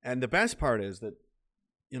 And the best part is that,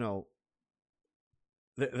 you know,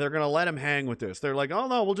 they're going to let him hang with this. They're like, oh,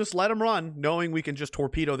 no, we'll just let him run, knowing we can just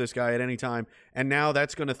torpedo this guy at any time. And now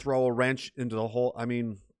that's going to throw a wrench into the whole. I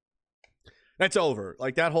mean, that's over.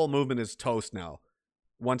 Like, that whole movement is toast now.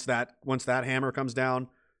 Once that hammer comes down,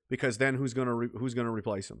 because then who's going to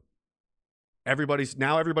replace him?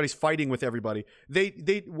 Everybody's fighting with everybody.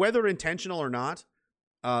 They whether intentional or not,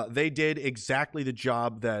 they did exactly the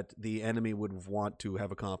job that the enemy would want to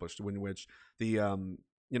have accomplished, in which the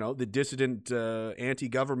the dissident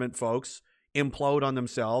anti-government folks implode on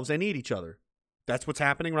themselves and eat each other. That's what's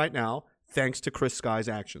happening right now, thanks to Chris Sky's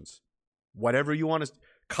actions. Whatever you want to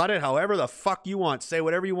cut it, however the fuck you want. Say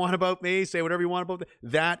whatever you want about me. Say whatever you want about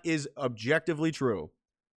that is objectively true.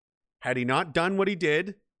 Had he not done what he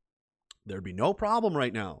did, there'd be no problem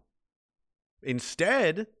right now.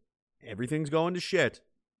 Instead, everything's going to shit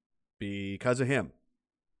because of him.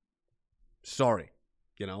 Sorry.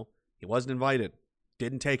 You know, he wasn't invited.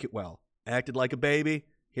 Didn't take it well. Acted like a baby.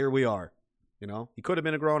 Here we are. You know, he could have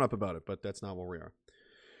been a grown-up about it, but that's not where we are.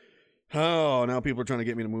 Oh, now people are trying to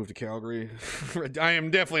get me to move to Calgary. I am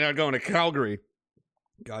definitely not going to Calgary.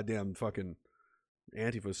 Goddamn fucking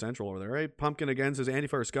Antifa Central over there. Hey, Pumpkin again says,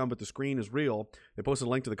 Antifa are scum, but the screen is real. They posted a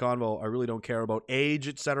link to the convo. I really don't care about age,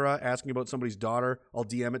 etc. Asking about somebody's daughter. I'll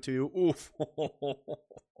DM it to you. Oof.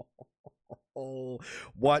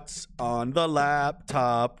 What's on the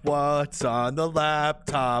laptop? What's on the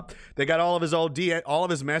laptop? They got all of his all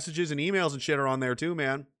of his messages and emails and shit are on there too,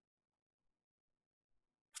 man.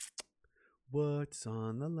 What's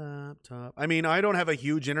on the laptop? I mean, I don't have a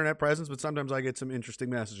huge internet presence, but sometimes I get some interesting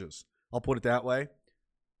messages. I'll put it that way.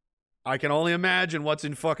 I can only imagine what's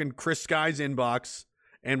in fucking Chris Sky's inbox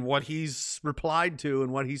and what he's replied to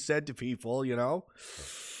and what he said to people, you know?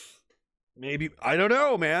 Maybe, I don't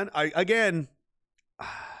know, man.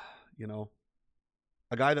 You know,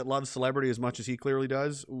 a guy that loves celebrity as much as he clearly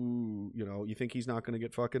does, ooh, you know, you think he's not going to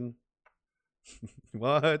get fucking...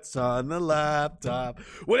 What's on the laptop?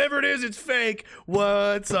 Whatever it is, it's fake.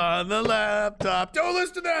 What's on the laptop? Don't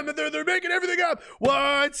listen to them. They're making everything up.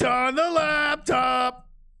 What's on the laptop?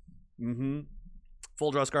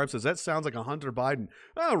 Full Draw Scarp says, that sounds like a Hunter Biden.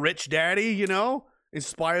 Oh, rich daddy, you know?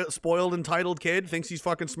 Spoiled, entitled kid. Thinks he's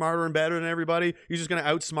fucking smarter and better than everybody. He's just going to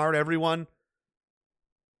outsmart everyone.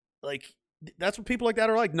 Like, that's what people like that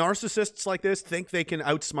are like. Narcissists like this think they can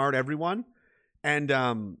outsmart everyone. And,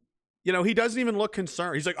 you know, he doesn't even look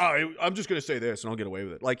concerned. He's like, oh, I'm just going to say this and I'll get away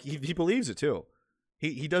with it. Like, he believes it too.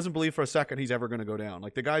 He doesn't believe for a second he's ever going to go down.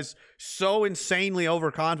 Like, the guy's so insanely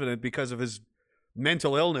overconfident because of his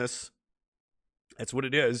mental illness. That's what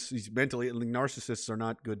it is. He's mentally, narcissists are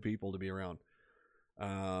not good people to be around.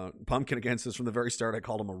 Pumpkin against this from the very start. I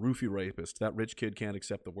called him a roofie rapist. That rich kid can't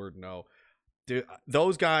accept the word no. Dude,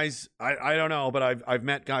 those guys, I don't know, but I've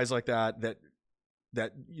met guys like that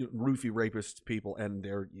roofie rapist people, and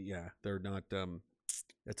they're not.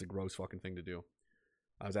 It's a gross fucking thing to do.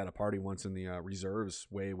 I was at a party once in the reserves,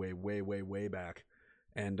 way back,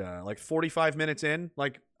 and like 45 minutes in,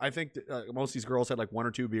 like I think most of these girls had like one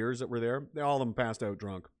or two beers that were there. All of them passed out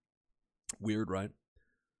drunk. Weird, right?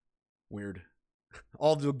 Weird.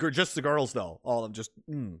 Just the girls though. All of them, just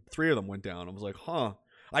 3 of them went down. I was like, huh.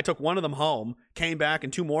 I took one of them home, came back,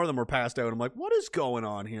 and 2 more of them were passed out. I'm like, what is going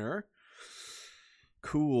on here?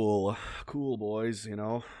 Cool boys, you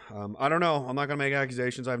know. I don't know. I'm not gonna make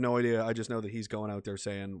accusations. I have no idea. I just know that he's going out there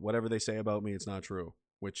saying whatever they say about me, it's not true,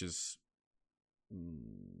 which is,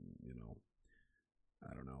 you know,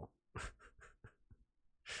 I don't know.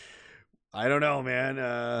 I don't know, man.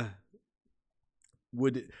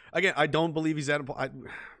 I don't believe he's at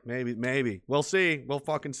maybe we'll see. We'll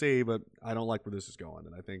fucking see. But I don't like where this is going,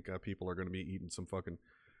 and I think people are going to be eating some fucking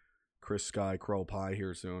Chris Sky crow pie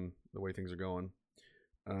here soon. The way things are going.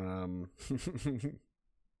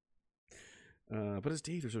 But his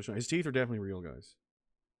teeth are so shiny. His teeth are definitely real, guys.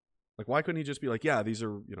 Like, why couldn't he just be like, yeah, these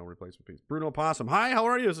are, you know, replacement pieces. Bruno Possum, hi, how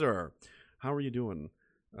are you, sir? How are you doing?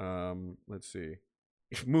 Let's see.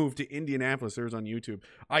 Moved to Indianapolis. There's on YouTube.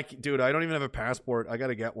 Dude, I don't even have a passport. I got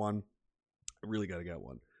to get one. I really got to get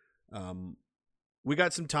one. We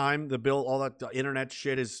got some time. The bill, all that internet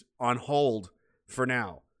shit is on hold for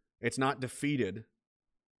now. It's not defeated.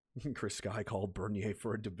 Chris Sky called Bernier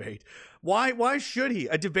for a debate. Why should he?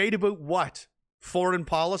 A debate about what? Foreign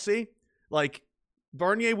policy? Like,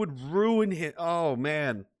 Bernier would ruin him. Oh,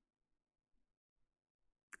 man.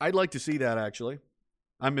 I'd like to see that, actually.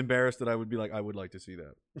 I'm embarrassed that I would be like, I would like to see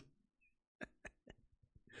that.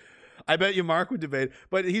 I bet you Mark would debate.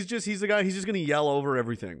 But he's the guy, he's just going to yell over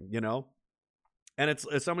everything, you know? And it's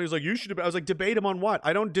somebody who's like, you should debate. I was like, debate him on what?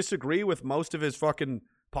 I don't disagree with most of his fucking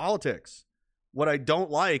politics. What I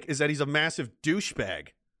don't like is that he's a massive douchebag.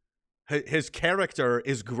 His character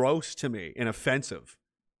is gross to me and offensive.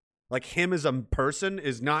 Like, him as a person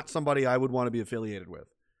is not somebody I would want to be affiliated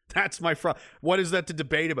with. That's my what is that to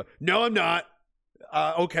debate about? No, I'm not.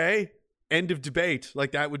 Okay. End of debate.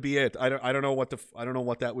 Like, that would be it. I don't know what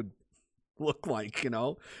that would look like, you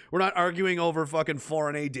know? We're not arguing over fucking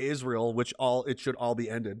foreign aid to Israel, which it should all be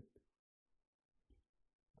ended.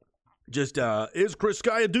 Just, is Chris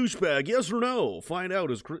Sky a douchebag? Yes or no? Find out.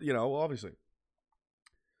 You know, obviously.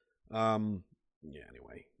 Yeah,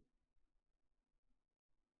 anyway.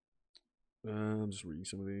 I'm just reading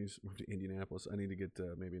some of these. Move to Indianapolis. I need to get,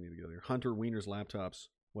 maybe I need to get there. Hunter Wiener's laptops.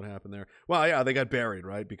 What happened there? Well, yeah, they got buried,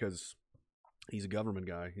 right? Because he's a government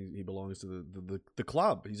guy. He belongs to the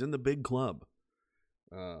club. He's in the big club.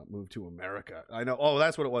 Moved to America. I know. Oh,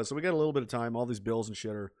 that's what it was. So we got a little bit of time. All these bills and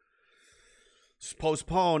shit are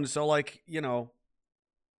postponed. So, like, you know,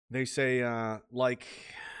 they say, like,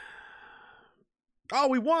 oh,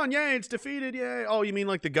 we won. Yay, it's defeated. Yay. Oh, you mean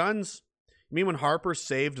like the guns? You mean when Harper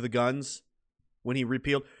saved the guns? When he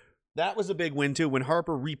repealed? That was a big win, too. When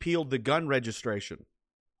Harper repealed the gun registration.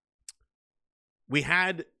 We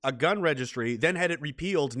had a gun registry, then had it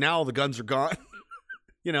repealed. Now the guns are gone.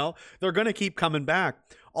 You know, they're going to keep coming back.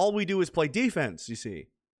 All we do is play defense, you see.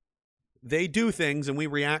 They do things and we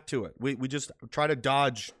react to it. We just try to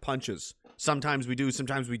dodge punches. Sometimes we do,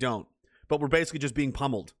 sometimes we don't. But we're basically just being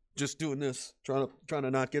pummeled. Just doing this, trying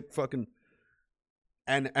to not get fucking...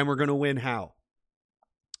 And we're going to win how?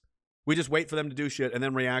 We just wait for them to do shit and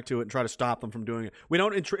then react to it and try to stop them from doing it. We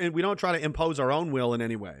don't try to impose our own will in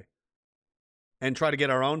any way. And try to get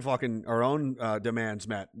our own demands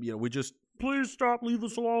met. You know, we just, please stop, leave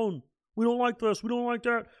us alone. We don't like this. We don't like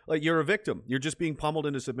that. Like, you're a victim. You're just being pummeled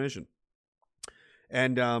into submission.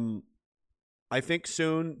 And I think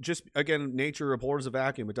soon, just, again, nature abhors a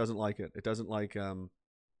vacuum. It doesn't like it. It doesn't like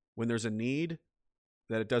when there's a need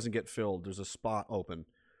that it doesn't get filled. There's a spot open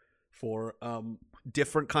for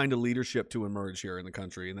different kind of leadership to emerge here in the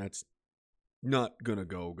country. And that's not going to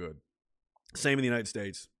go good. Same in the United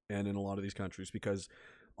States. And in a lot of these countries, because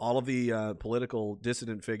all of the political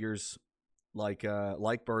dissident figures like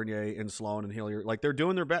Bernier and Sloan and Hilliard, like, they're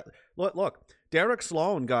doing their best. Look, Derek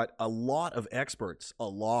Sloan got a lot of experts, a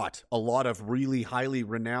lot of really highly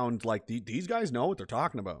renowned, like, these guys know what they're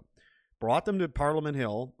talking about. Brought them to Parliament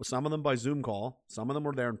Hill, some of them by Zoom call, some of them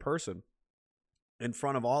were there in person, in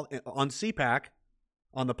front of all, on CPAC,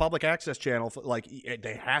 on the public access channel, like,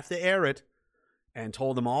 they have to air it. And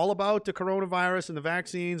told them all about the coronavirus and the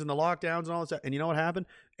vaccines and the lockdowns and all that stuff. And you know what happened?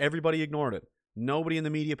 Everybody ignored it. Nobody in the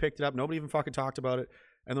media picked it up. Nobody even fucking talked about it.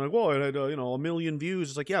 And they're like, well, it had, 1 million views.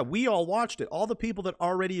 It's like, yeah, we all watched it. All the people that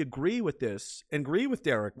already agree with this, and agree with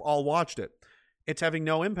Derek, all watched it. It's having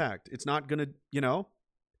no impact. It's not going to, you know.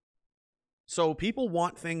 So people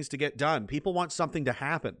want things to get done. People want something to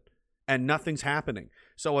happen. And nothing's happening.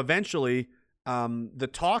 So eventually, the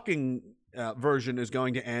talking... version is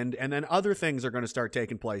going to end, and then other things are going to start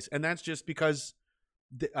taking place, and that's just because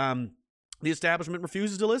the establishment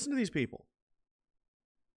refuses to listen to these people.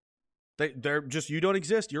 They're just, you don't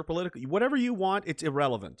exist. You're political. Whatever you want, it's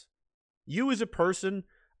irrelevant. You as a person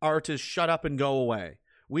are to shut up and go away.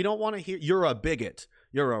 We don't want to hear you're a bigot,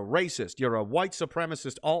 you're a racist, you're a white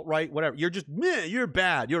supremacist, alt-right, whatever. You're just, meh, you're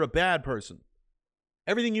bad. You're a bad person.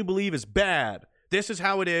 Everything you believe is bad. This is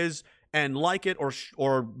how it is, and like it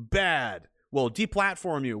or bad. We'll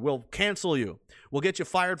deplatform you. We'll cancel you. We'll get you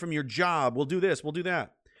fired from your job. We'll do this. We'll do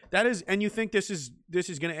that. That is, and you think this is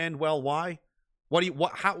going to end well? Why? What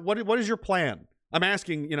is your plan? I'm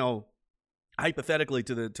asking, hypothetically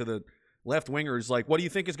to the left wingers, like, what do you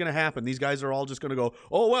think is going to happen? These guys are all just going to go,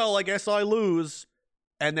 oh well, I guess I lose,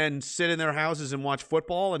 and then sit in their houses and watch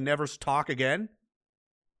football and never talk again?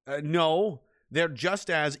 No, they're just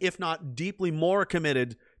as, if not deeply more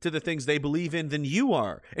committed to the things they believe in than you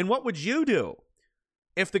are. And what would you do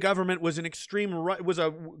if the government was a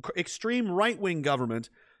extreme right-wing government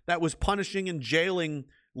that was punishing and jailing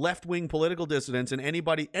left-wing political dissidents, and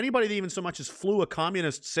anybody that even so much as flew a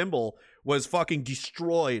communist symbol was fucking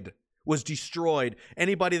destroyed?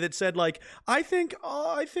 Anybody that said, like, I think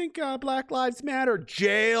Black Lives Matter,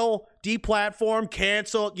 jail, deplatform,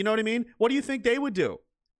 cancel, you know what I mean? What do you think they would do?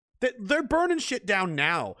 They're burning shit down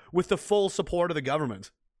now with the full support of the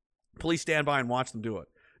government. Police stand by and watch them do it.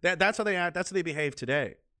 That's how they act. That's how they behave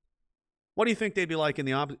today. What do you think they'd be like in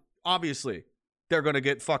the obviously, they're going to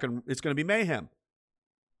get fucking, it's going to be mayhem.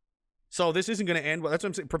 So this isn't going to end well. That's what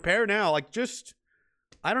I'm saying. Prepare now. Like, just,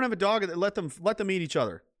 I don't have a dog. Let them eat each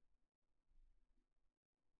other.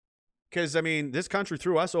 Because, I mean, this country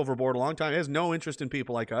threw us overboard a long time. It has no interest in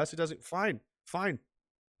people like us. It doesn't, fine.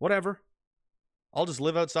 Whatever. I'll just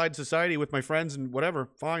live outside society with my friends and whatever.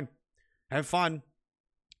 Fine. Have fun.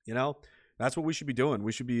 That's what we should be doing.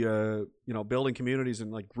 We should be, building communities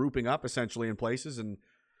and like grouping up essentially in places, and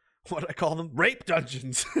what do I call them? Rape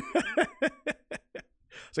dungeons.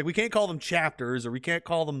 It's like, we can't call them chapters, or we can't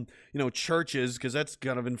call them, churches, because that's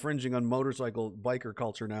kind of infringing on biker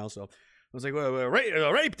culture now. So I was like, well,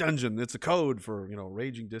 rape dungeon. It's a code for,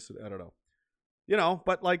 raging dissident. I don't know.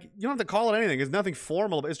 But like, you don't have to call it anything. It's nothing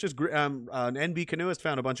formal. It's just an NB canoeist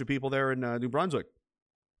found a bunch of people there in New Brunswick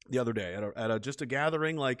the other day at just a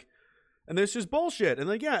gathering, like, and this is bullshit. And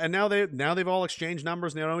like, yeah, and now they've all exchanged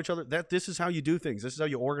numbers and they know each other. This is how you do things. This is how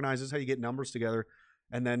you organize. This is how you get numbers together.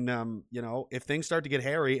 And then, if things start to get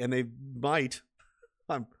hairy, and they might,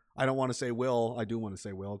 I don't want to say will. I do want to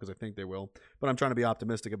say will, because I think they will. But I'm trying to be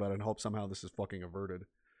optimistic about it and hope somehow this is fucking averted.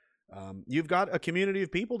 You've got a community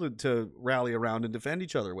of people to rally around and defend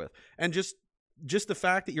each other with. And just the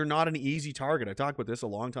fact that you're not an easy target. I talked about this a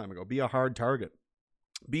long time ago. Be a hard target.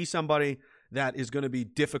 Be somebody that is going to be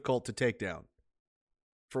difficult to take down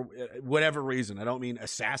for whatever reason. I don't mean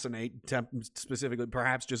assassinate specifically,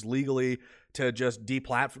 perhaps just legally, to just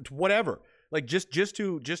deplatform, whatever. Like just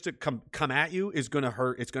to come at you is going to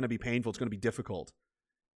hurt. It's going to be painful. It's going to be difficult.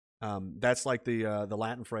 That's like the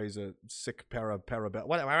Latin phrase, sic para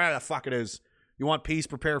whatever the fuck it is. You want peace,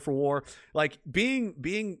 prepare for war. Like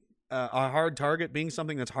being a hard target, being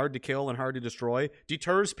something that's hard to kill and hard to destroy,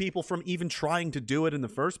 deters people from even trying to do it in the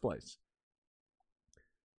first place.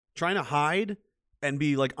 Trying to hide and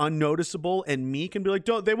be like unnoticeable and meek and be like,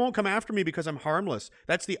 they won't come after me because I'm harmless.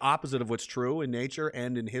 That's the opposite of what's true in nature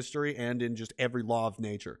and in history and in just every law of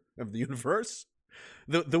nature of the universe.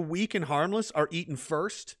 The weak and harmless are eaten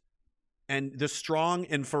first, and the strong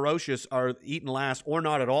and ferocious are eaten last, or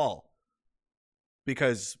not at all.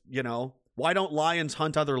 Because, why don't lions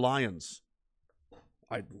hunt other lions?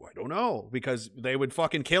 I don't know. Because they would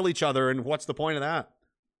fucking kill each other, and what's the point of that?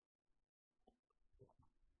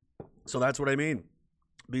 So that's what I mean.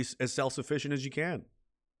 Be as self-sufficient as you can.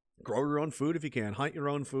 Grow your own food if you can. Hunt your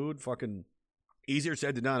own food. Fucking easier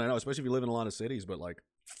said than done. I know, especially if you live in a lot of cities, but like,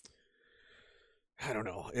 I don't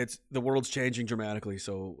know. The world's changing dramatically,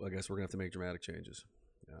 so I guess we're gonna have to make dramatic changes.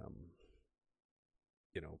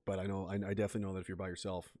 But I definitely know that if you're by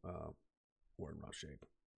yourself, we're in rough shape.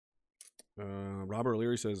 Robert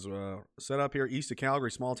O'Leary says, set up here east of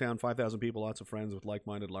Calgary, small town, 5,000 people, lots of friends with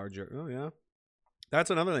like-minded, large. Oh yeah,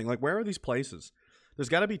 that's another thing. Like, where are these places? There's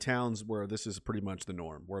got to be towns where this is pretty much the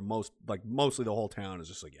norm, where mostly the whole town is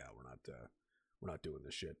just like, yeah, we're not doing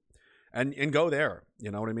this shit, and go there. You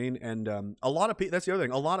know what I mean? And a lot of people. That's the other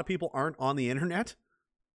thing. A lot of people aren't on the internet.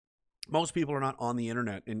 Most people are not on the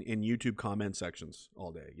internet in YouTube comment sections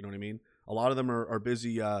all day. You know what I mean? A lot of them are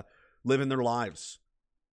busy living their lives.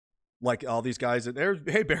 Like all these guys.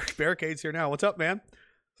 Hey, Barricade's here now. What's up, man?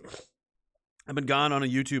 I've been gone on a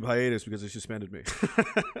YouTube hiatus because they suspended me.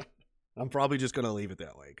 I'm probably just going to leave it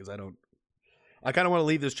that way because I kind of want to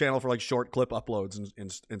leave this channel for like short clip uploads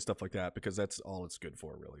and stuff like that, because that's all it's good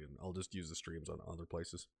for, really. And I'll just use the streams on other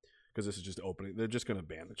places because this is just opening. They're just going to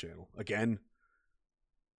ban the channel again.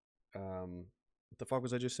 What the fuck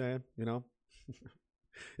was I just saying? You know?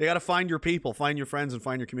 You got to find your people, find your friends, and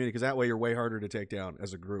find your community, because that way you're way harder to take down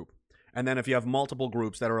as a group. And then if you have multiple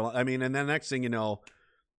groups that are, I mean, and then next thing you know,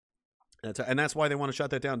 and that's why they want to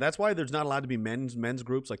shut that down. That's why there's not allowed to be men's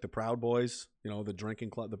groups like the Proud Boys, you know, the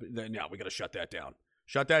drinking club. Yeah, we got to shut that down.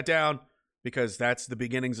 Shut that down, because that's the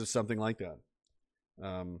beginnings of something like that.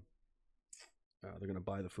 They're going to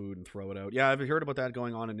buy the food and throw it out. Yeah, I've heard about that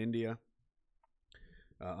going on in India.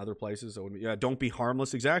 Other places. Yeah, don't be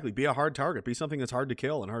harmless. Exactly. Be a hard target. Be something that's hard to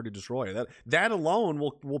kill and hard to destroy. That alone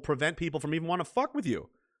will prevent people from even want to fuck with you.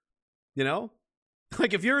 You know?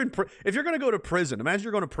 Like if you're going to go to prison, imagine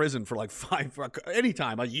you're going to prison for like any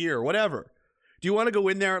time, a year, whatever. Do you want to go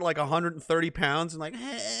in there at like 130 pounds and like,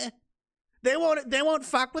 they won't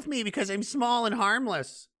fuck with me because I'm small and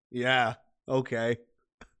harmless. Yeah, okay.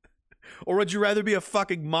 Or would you rather be a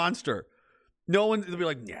fucking monster? No one, they'll be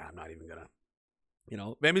like, yeah, I'm not even gonna. You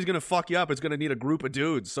know, maybe he's gonna fuck you up. It's gonna need a group of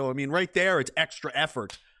dudes. So I mean, right there, it's extra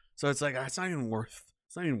effort. So it's like it's not even worth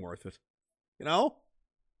it. You know.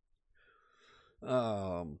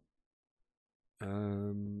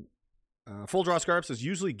 Full Draw Scarp says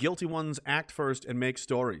usually guilty ones act first and make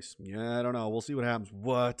stories. Yeah, I don't know. We'll see what happens.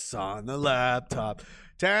 What's on the laptop?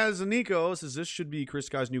 Taz and Nico says this should be Chris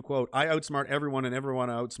Sky's new quote. I outsmart everyone and everyone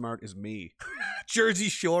I outsmart is me. Jersey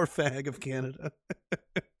Shore fag of Canada.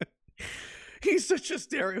 He's such a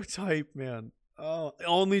stereotype, man. Oh,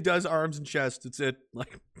 only does arms and chest. That's it.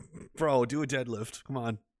 Like, bro, do a deadlift. Come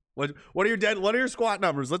on. What are your squat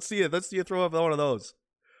numbers? Let's see it. Let's see you throw up one of those.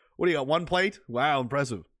 What do you got? One plate? Wow,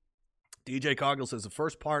 impressive. DJ Coggle says the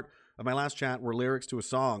first part of my last chat were lyrics to a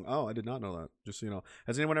song. Oh, I did not know that. Just so you know.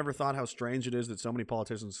 Has anyone ever thought how strange it is that so many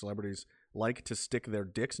politicians and celebrities like to stick their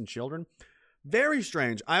dicks in children? Very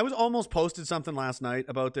strange. I was almost posted something last night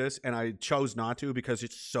about this, and I chose not to because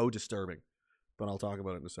it's so disturbing. But I'll talk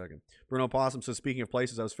about it in a second. Bruno Possum says, speaking of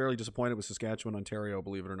places, I was fairly disappointed with Saskatchewan, Ontario,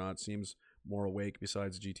 believe it or not. Seems more awake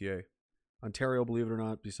besides GTA. Ontario, believe it or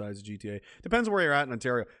not, besides GTA. Depends where you're at in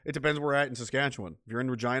Ontario. It depends where you're at in Saskatchewan. If you're in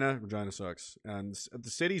Regina, Regina sucks. And the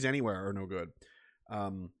cities anywhere are no good.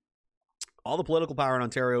 All the political power in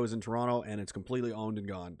Ontario is in Toronto, and it's completely owned and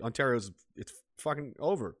gone. It's fucking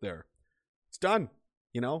over there. It's done.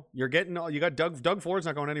 You know, you got Doug Ford's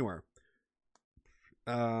not going anywhere.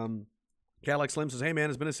 Cadillac Slim says, hey man,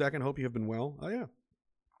 it's been a second. Hope you have been well. Oh yeah.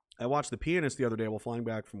 I watched The Pianist the other day while flying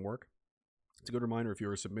back from work. It's a good reminder if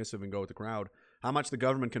you're submissive and go with the crowd, how much the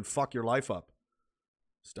government can fuck your life up.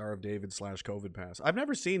 Star of David / COVID pass. I've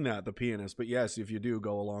never seen that, The Pianist, but yes, if you do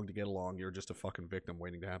go along to get along, you're just a fucking victim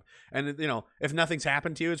waiting to happen. And, you know, if nothing's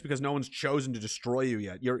happened to you, it's because no one's chosen to destroy you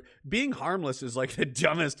yet. Being harmless is like the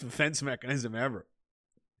dumbest defense mechanism ever.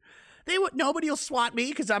 Nobody will swat me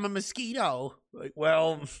because I'm a mosquito. Like,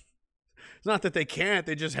 well, it's not that they can't.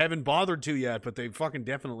 They just haven't bothered to yet, but they fucking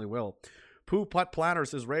definitely will. Pooh Putt Platter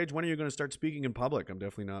says, Rage, when are you going to start speaking in public? I'm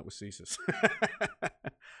definitely not with CSIS.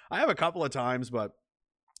 I have a couple of times, but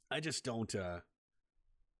I just don't,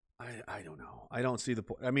 I don't know. I don't see the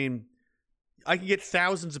point. I mean, I can get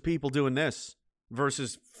thousands of people doing this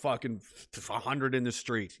versus fucking 100 in the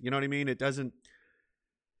street. You know what I mean? It doesn't,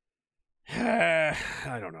 I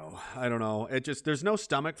don't know. It just, there's no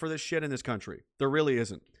stomach for this shit in this country. There really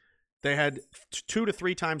isn't. They had 2 to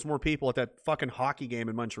 3 times more people at that fucking hockey game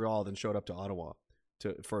in Montreal than showed up to Ottawa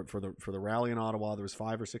for the rally in Ottawa. There was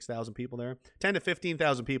 5,000 or 6,000 people there. 10 to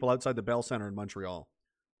 15,000 people outside the Bell Center in Montreal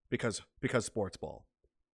because sports ball.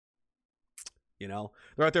 You know,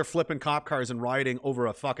 they're out there flipping cop cars and rioting over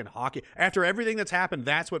a fucking hockey. After everything that's happened,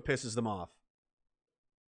 that's what pisses them off.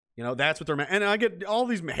 You know, that's what they're and I get all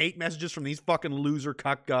these hate messages from these fucking loser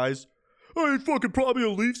cuck guys. I ain't fucking probably a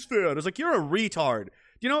Leafs fan. It's like, you're a retard.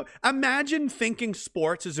 You know, imagine thinking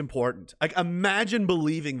sports is important. Like, imagine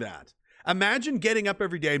believing that. Imagine getting up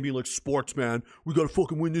every day and being like, sports, man, we got to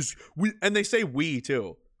fucking win this. And they say we,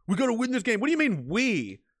 too. We got to win this game. What do you mean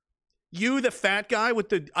we? You, the fat guy with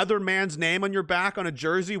the other man's name on your back on a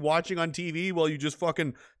jersey watching on TV while you just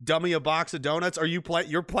fucking dummy a box of donuts? You're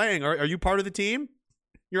playing. Are you part of the team?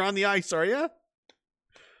 You're on the ice, are you?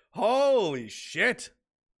 Holy shit.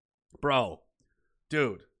 Bro.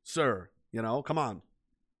 Dude. Sir. You know, come on.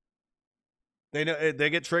 They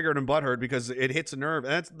get triggered and butthurt because it hits a nerve.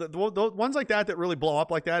 And that's the ones like that really blow up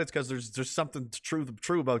like that. It's because there's something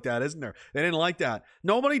true about that, isn't there? They didn't like that.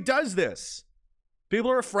 Nobody does this. People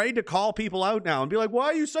are afraid to call people out now and be like, why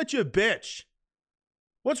are you such a bitch?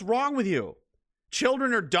 What's wrong with you?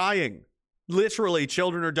 Children are dying. Literally,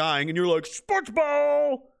 children are dying. And you're like, sports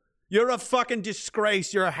ball. You're a fucking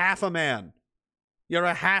disgrace. You're a half a man. You're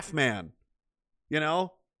a half man. You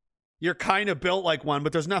know? You're kind of built like one,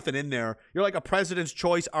 but there's nothing in there. You're like a President's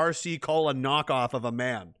Choice RC Cola knockoff of a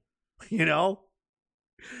man. You know?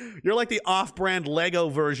 You're like the off-brand Lego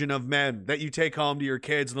version of men that you take home to your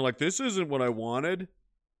kids and they're like, this isn't what I wanted.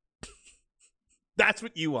 That's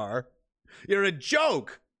what you are. You're a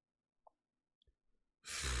joke.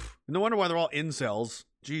 No wonder why they're all incels.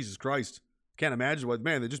 Jesus Christ. Can't imagine what,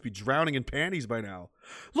 man, they'd just be drowning in panties by now.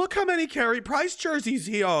 Look how many Carey Price jerseys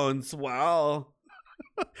he owns. Wow.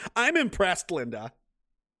 I'm impressed, Linda.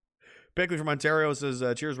 Beckley from Ontario says,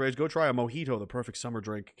 cheers, Rage. Go try a mojito, the perfect summer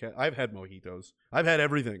drink. I've had mojitos. I've had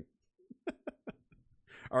everything.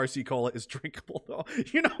 RC Cola is drinkable, though.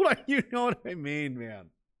 You know what I mean, man.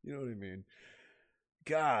 You know what I mean.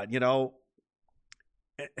 God, you know.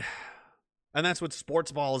 And that's what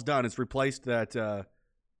sports ball has done. It's replaced that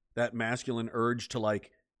masculine urge to,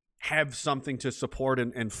 like, have something to support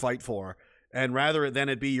and fight for. And rather than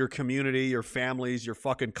it be your community, your families, your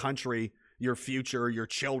fucking country, your future, your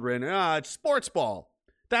children, it's sports ball.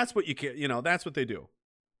 That's what that's what they do.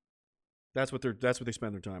 That's what they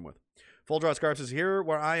spend their time with. Full Draw Scarf says, here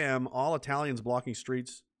where I am, all Italians blocking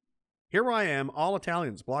streets. Here where I am, all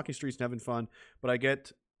Italians blocking streets and having fun, but I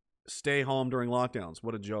get stay home during lockdowns.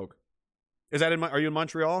 What a joke. Is that are you in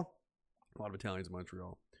Montreal? A lot of Italians in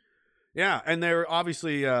Montreal. Yeah, and they're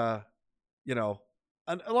obviously, and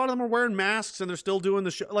a lot of them are wearing masks and they're still doing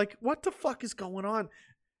the show. Like, what the fuck is going on?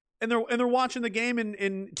 And they're watching the game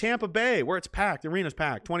in Tampa Bay where it's packed. The arena's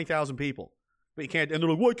packed, 20,000 people. But you can't. And they're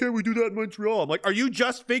like, why can't we do that in Montreal? I'm like, are you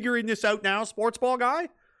just figuring this out now, sports ball guy?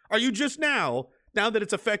 Are you just now that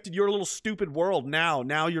it's affected your little stupid world?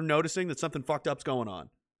 Now you're noticing that something fucked up's going on.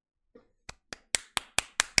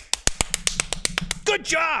 Good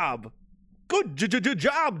job. Good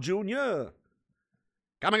job, Junior.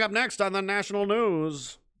 Coming up next on the national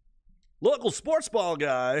news, local sports ball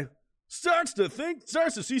guy starts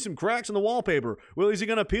to see some cracks in the wallpaper. Well, is he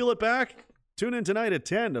going to peel it back? Tune in tonight at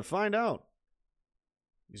 10 to find out.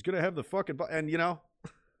 He's going to have the fucking... And,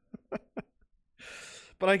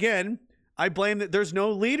 But again, I blame that there's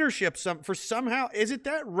no leadership. Somehow... Is it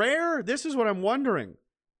that rare? This is what I'm wondering.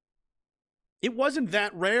 It wasn't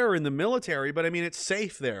that rare in the military, but I mean, it's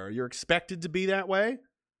safe there. You're expected to be that way.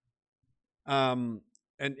 And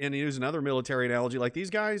use another military analogy, like these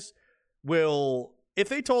guys will... If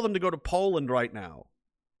they told them to go to Poland right now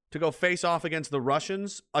to go face off against the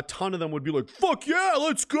Russians, a ton of them would be like, fuck yeah,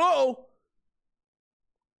 let's go.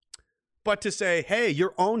 But to say, hey,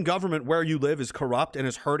 your own government where you live is corrupt and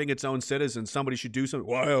is hurting its own citizens, somebody should do something.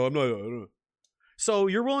 Well, I'm not. So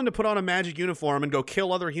you're willing to put on a magic uniform and go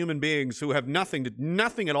kill other human beings who have nothing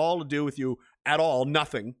at all to do with you at all,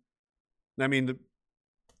 nothing. I mean,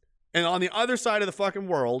 and on the other side of the fucking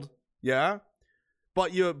world, yeah,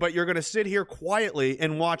 but you're going to sit here quietly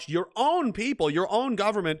and watch your own people, your own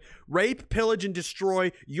government rape, pillage, and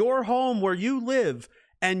destroy your home where you live,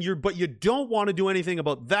 but you don't want to do anything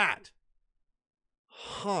about that.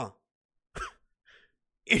 Huh.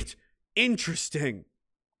 It's interesting.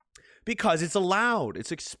 Because it's allowed.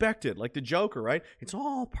 It's expected. Like the Joker, right? It's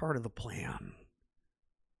all part of the plan.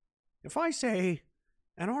 If I say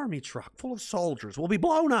an army truck full of soldiers will be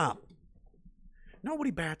blown up, nobody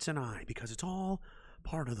bats an eye because it's all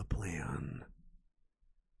part of the plan.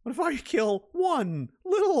 But if I kill one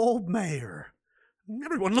little old mayor,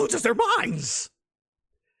 everyone loses their minds.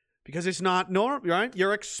 Because it's not normal, right?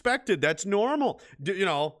 You're expected. That's normal.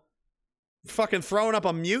 Fucking throwing up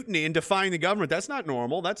a mutiny and defying the government. That's not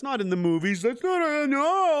normal. That's not in the movies. That's not,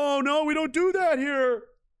 no, we don't do that here.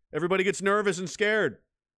 Everybody gets nervous and scared.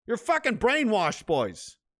 You're fucking brainwashed,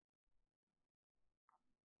 boys.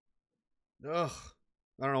 Ugh.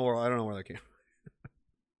 I don't know where that came from.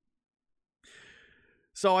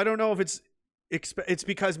 So I don't know if it's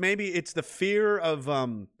because maybe it's the fear of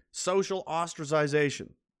social ostracization.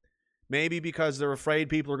 Maybe because they're afraid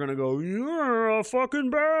people are going to go, you're a fucking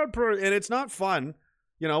bad person. And it's not fun,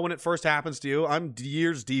 when it first happens to you. I'm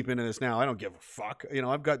years deep into this now. I don't give a fuck.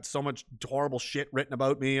 I've got so much horrible shit written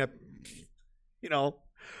about me.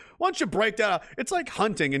 Once you break that, it's like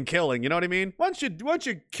hunting and killing. You know what I mean? Once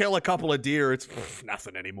you kill a couple of deer, it's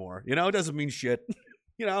nothing anymore. It doesn't mean shit.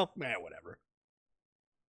 Whatever.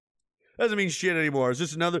 Doesn't mean shit anymore. It's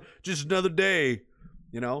just another day,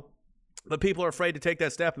 But people are afraid to take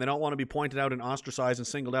that step, and they don't want to be pointed out and ostracized and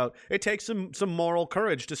singled out. It takes some moral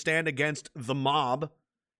courage to stand against the mob,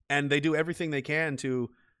 and they do everything they can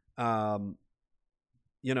to,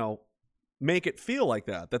 make it feel like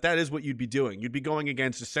that is what you'd be doing. You'd be going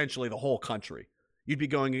against essentially the whole country. You'd be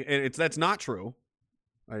going, and that's not true.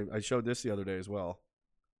 I showed this the other day as well.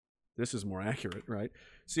 This is more accurate, right?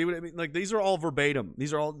 See what I mean? Like, these are all verbatim.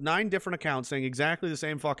 These are all 9 different accounts saying exactly the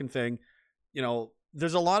same fucking thing. You know,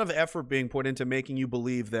 there's a lot of effort being put into making you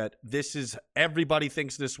believe that this is, everybody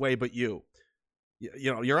thinks this way but you.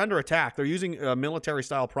 You know, you're under attack. They're using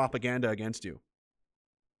military-style propaganda against you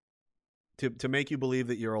to make you believe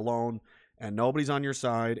that you're alone and nobody's on your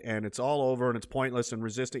side and it's all over and it's pointless and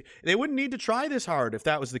resisting. They wouldn't need to try this hard if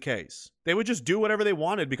that was the case. They would just do whatever they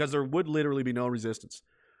wanted because there would literally be no resistance.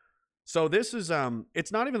 So this is,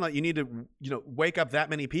 it's not even like you need to, wake up that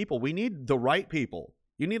many people. We need the right people.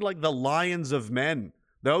 You need like the lions of men,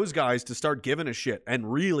 those guys to start giving a shit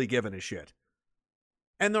and really giving a shit.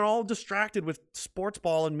 And they're all distracted with sports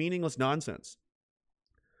ball and meaningless nonsense.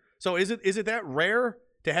 So is it that rare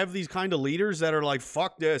to have these kind of leaders that are like,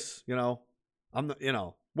 fuck this,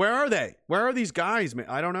 where are they? Where are these guys, man?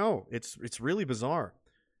 I don't know. It's really bizarre.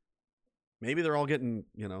 Maybe they're all getting,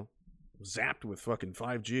 zapped with fucking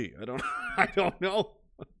 5G. I don't know.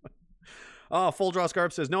 Oh, Full Draw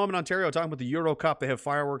Scarp says, no, I'm in Ontario talking about the Euro Cup. They have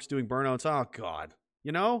fireworks doing burnouts. Oh, God.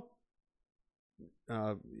 Yeah,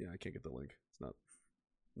 I can't get the link. It's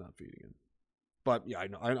not feeding in. But yeah, I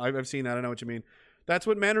know. I've seen that. I know what you mean. That's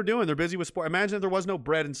what men are doing. They're busy with sport. Imagine if there was no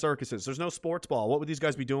bread in circuses. There's no sports ball. What would these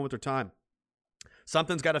guys be doing with their time?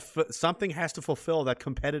 Something has to fulfill that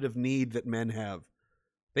competitive need that men have.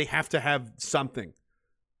 They have to have something.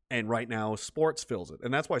 And right now, sports fills it.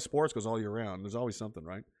 And that's why sports goes all year round. There's always something,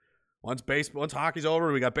 right? Once hockey's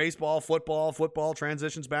over, we got baseball, football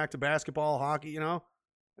transitions back to basketball, hockey,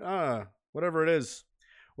 whatever it is.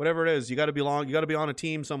 You got to be on a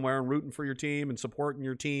team somewhere and rooting for your team and supporting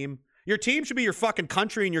your team. Your team should be your fucking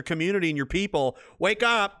country and your community and your people. Wake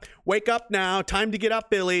up now. Time to get up,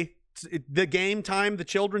 Billy. The game time, the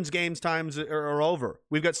children's games times are over.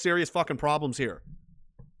 We've got serious fucking problems here.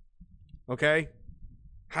 Okay?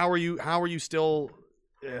 How are you still?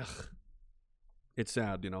 Ugh. It's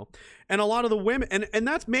sad, And a lot of the women, and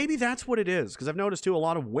that's what it is, because I've noticed too, a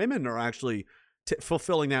lot of women are actually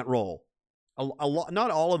fulfilling that role. A lot,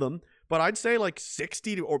 not all of them, but I'd say like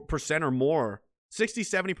 60% or more,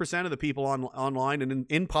 60-70% of the people online and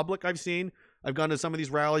in public I've gone to some of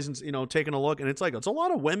these rallies and taken a look, and it's a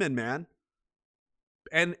lot of women, man.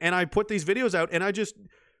 And I put these videos out, and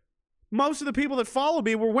most of the people that followed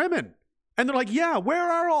me were women, and they're like, yeah,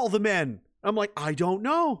 where are all the men? I'm like, I don't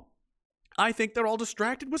know. I think they're all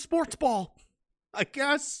distracted with sports ball, I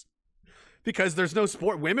guess. Because there's no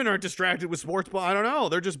sport. Women aren't distracted with sports ball. I don't know.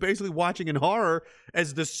 They're just basically watching in horror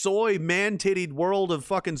as the soy man-tittied world of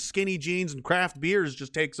fucking skinny jeans and craft beers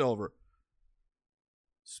just takes over.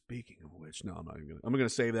 Speaking of which, no, I'm not even gonna. I'm gonna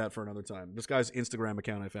save that for another time. This guy's Instagram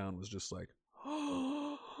account I found was just like,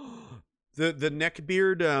 the neck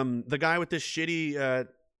beard, the guy with this shitty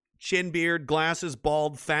chin beard, glasses,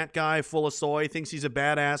 bald, fat guy, full of soy, thinks he's a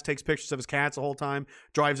badass, takes pictures of his cats the whole time,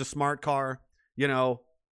 drives a smart car,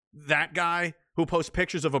 that guy who posts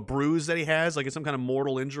pictures of a bruise that he has, like it's some kind of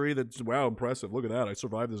mortal injury that's, wow, impressive, look at that, I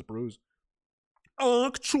survived this bruise.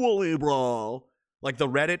 Actually, bro. Like the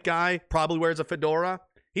Reddit guy, probably wears a fedora.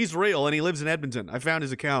 He's real, and he lives in Edmonton. I found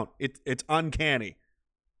his account. It's uncanny.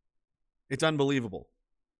 It's unbelievable.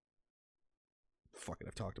 Fuck it,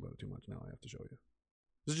 I've talked about it too much now. I have to show you.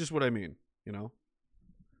 This is just what I mean,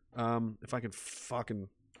 If I can fucking...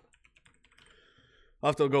 I'll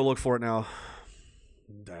have to go look for it now.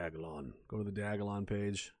 Dagalon. Go to the Dagalon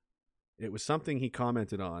page. It was something he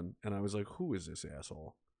commented on, and I was like, who is this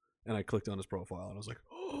asshole? And I clicked on his profile, and I was like,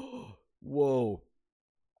 oh, whoa.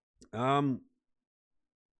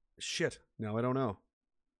 Shit. Now I don't know.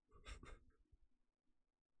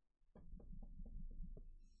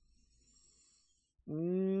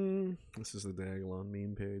 This is the Dagalon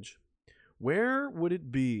meme page. Where would it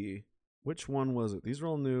be? Which one was it? These are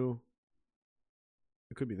all new.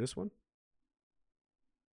 It could be this one.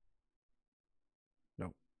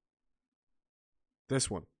 No. This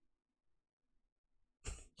one.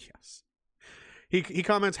 Yes. He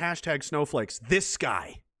comments hashtag snowflakes. This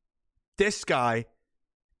guy.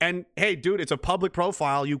 And hey, dude, it's a public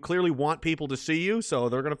profile. You clearly want people to see you, so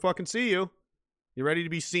they're going to fucking see you. You ready to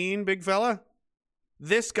be seen, big fella?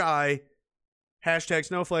 This guy, hashtag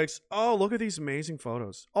snowflakes. Oh, look at these amazing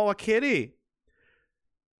photos. Oh, a kitty.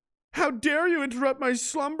 How dare you interrupt my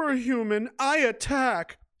slumber, human? I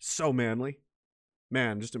attack. So manly.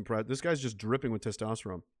 Man, just impressed. This guy's just dripping with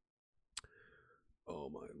testosterone. Oh,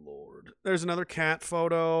 my Lord. There's another cat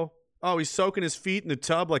photo. Oh, he's soaking his feet in the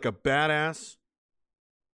tub like a badass.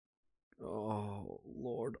 Oh,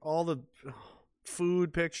 Lord. All the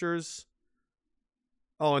food pictures.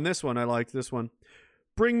 Oh, and this one. I like this one.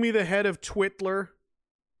 Bring me the head of Twitler.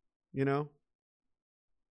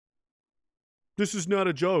 This is not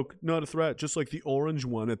a joke, not a threat, just like the orange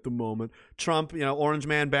one at the moment. Trump, orange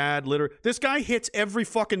man bad, this guy hits every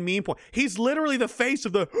fucking meme point. He's literally the face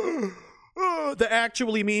of the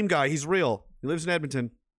actually meme guy. He's real. He lives in Edmonton.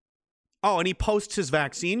 Oh, and he posts his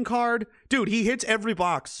vaccine card. Dude, he hits every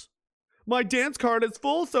box. My dance card is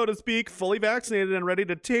full, so to speak, fully vaccinated and ready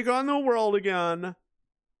to take on the world again.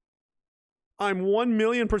 I'm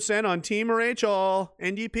 1,000,000% on Team Rachel.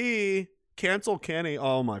 NDP. Cancel Kenny.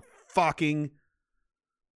 Oh my fucking...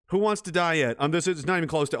 Who wants to die yet? This is not even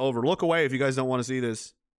close to over. Look away if you guys don't want to see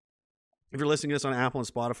this. If you're listening to this on Apple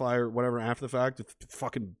and Spotify or whatever after the fact,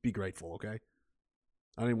 fucking be grateful, okay?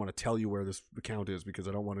 I don't even want to tell you where the count is because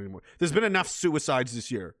I don't want any more. There's been enough suicides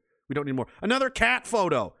this year. We don't need more. Another cat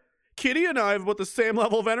photo. Kitty and I have about the same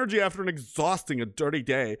level of energy after an exhausting and dirty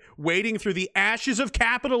day, wading through the ashes of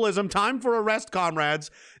capitalism. Time for a rest,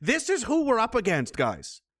 comrades. This is who we're up against,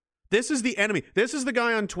 guys. This is the enemy. This is the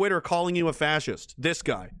guy on Twitter calling you a fascist. This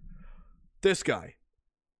guy.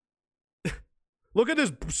 Look at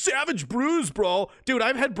this savage bruise, bro. Dude,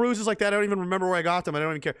 I've had bruises like that. I don't even remember where I got them. I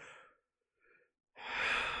don't even care.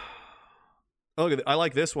 Oh, look at I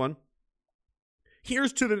like this one.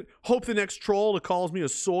 Here's to the hope the next troll that calls me a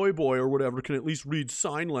soy boy or whatever can at least read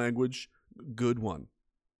sign language. Good one.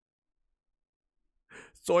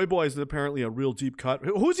 Soy boy is apparently a real deep cut.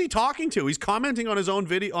 Who's he talking to? He's commenting on his own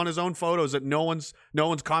video, on his own photos that no one's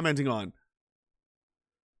commenting on.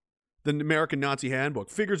 The American Nazi Handbook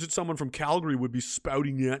figures that someone from Calgary would be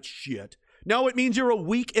spouting that shit. No, it means you're a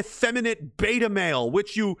weak, effeminate beta male,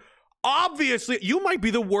 which you might be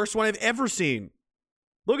the worst one I've ever seen.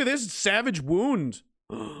 Look at this savage wound.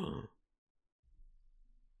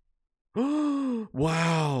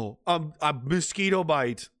 Wow. A mosquito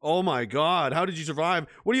bite. Oh my God. How did you survive?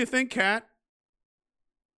 What do you think, Kat?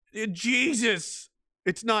 Jesus.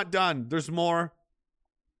 It's not done. There's more.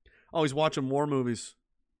 Oh, he's watching war movies.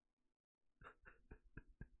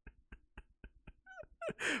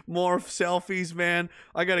 More selfies, man.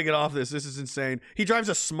 I gotta get off this. This is insane. He drives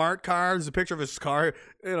a smart car. There's a picture of his car.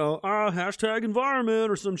 Hashtag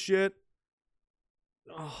environment or some shit.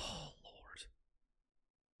 Oh, Lord.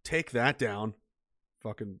 Take that down.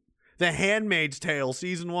 Fucking The Handmaid's Tale,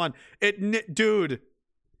 season 1. Dude.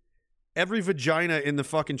 Every vagina in the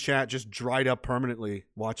fucking chat just dried up permanently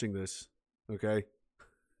watching this. Okay?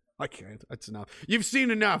 I can't. That's enough. You've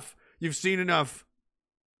seen enough.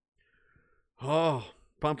 Oh.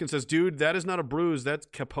 Pumpkin says, dude, that is not a bruise. That's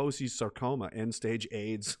Kaposi's sarcoma, end-stage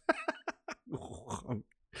AIDS. You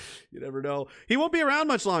never know. He won't be around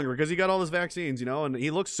much longer because he got all his vaccines, and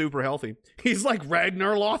he looks super healthy. He's like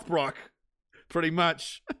Ragnar Lothbrok, pretty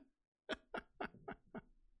much.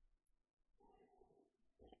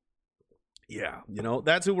 Yeah,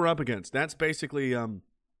 that's who we're up against. That's basically,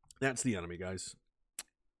 that's the enemy, guys.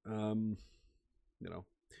 We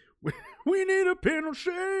need a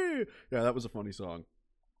Pinochet. Yeah, that was a funny song.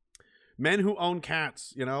 Men who own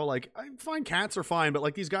cats, I find cats are fine,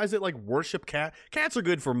 but these guys that worship cats are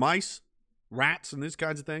good for mice, rats, and these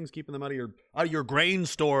kinds of things, keeping them out of your grain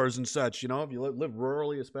stores and such. If you live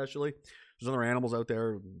rurally, especially, there's other animals out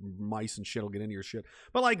there, mice and shit will get into your shit.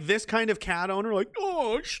 But this kind of cat owner,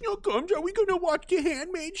 oh, Snookums, are we gonna watch The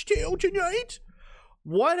Handmaid's Tale tonight?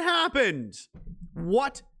 What happened?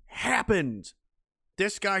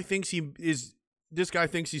 This guy thinks he's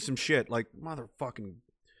some shit. Motherfucking.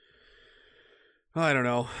 I don't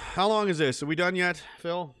know. How long is this? Are we done yet,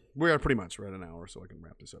 Phil? We're pretty much. We're at an hour, so I can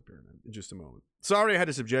wrap this up here in just a moment. Sorry I had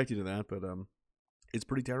to subject you to that, but it's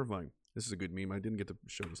pretty terrifying. This is a good meme. I didn't get to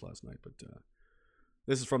show this last night, but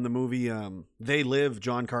this is from the movie They Live,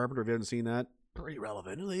 John Carpenter. If you haven't seen that, pretty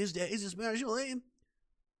relevant these days, especially.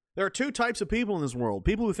 There are two types of people in this world.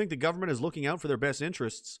 People who think the government is looking out for their best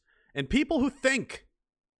interests, and people who think.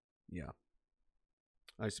 Yeah,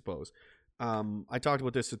 I suppose. I talked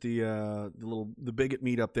about this at the bigot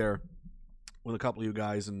meetup there with a couple of you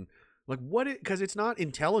guys, and because it's not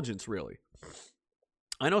intelligence really.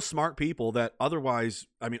 I know smart people that otherwise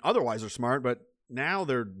are smart, but now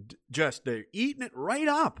they're eating it right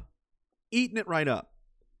up.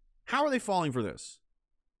 How are they falling for this?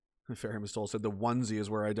 Fairham Stoll said the onesie is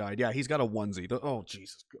where I died. Yeah, he's got a onesie. Oh,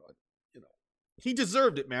 Jesus God. He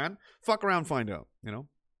deserved it, man. Fuck around, find out,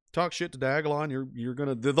 Talk shit to Dagalon, you're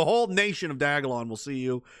gonna the whole nation of Dagalon will see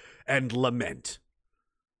you and lament.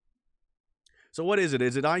 So what is it?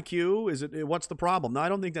 Is it IQ? Is it what's the problem? No, I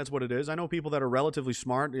don't think that's what it is. I know people that are relatively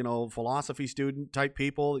smart, philosophy student type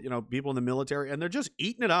people, people in the military, and they're just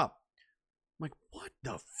eating it up. I'm like, what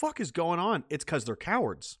the fuck is going on? It's because they're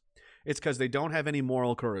cowards. It's because they don't have any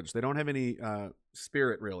moral courage. They don't have any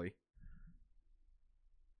spirit really.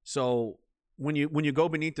 So when you go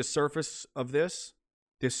beneath the surface of this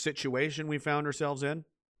situation we found ourselves in,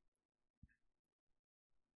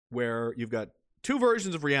 where you've got two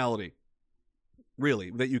versions of reality,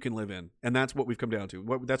 really, that you can live in, and that's what we've come down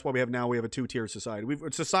to. That's why we have a two-tier society.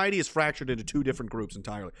 Society is fractured into two different groups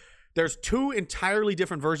entirely. There's two entirely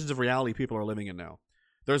different versions of reality people are living in now.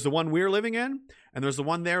 There's the one we're living in, and there's the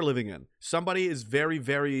one they're living in. Somebody is very,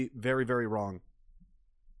 very, very, very wrong,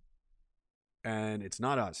 and it's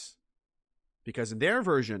not us. Because in their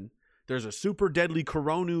version, there's a super deadly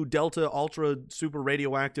Corona Delta Ultra super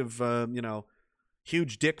radioactive,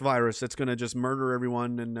 huge dick virus that's going to just murder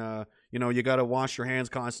everyone. And, you got to wash your hands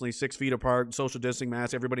constantly, 6 feet apart, social distancing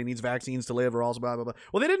mask. Everybody needs vaccines to live or else blah, blah, blah.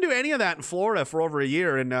 Well, they didn't do any of that in Florida for over a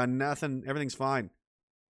year, and nothing, everything's fine.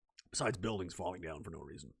 Besides buildings falling down for no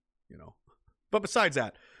reason, But besides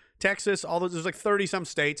that, Texas, there's like 30-some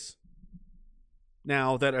states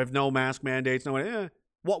now that have no mask mandates.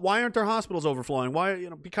 Why aren't their hospitals overflowing? Why?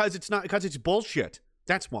 Because it's bullshit.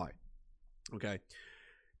 That's why. Okay.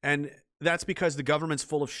 And that's because the government's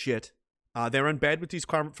full of shit. They're in bed with these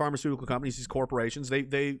pharmaceutical companies, these corporations.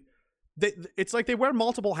 They it's like they wear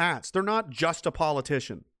multiple hats. They're not just a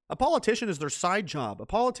politician. A politician is their side job. A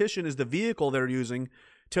politician is the vehicle they're using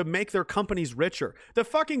to make their companies richer. The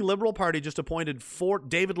fucking Liberal Party just appointed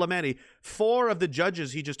David Lametti, 4 of the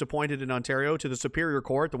judges he just appointed in Ontario to the Superior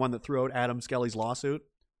Court, the one that threw out Adam Skelly's lawsuit.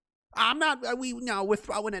 We're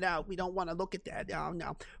throwing it out. We don't want to look at that.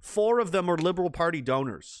 No. 4 of them are Liberal Party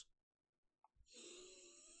donors.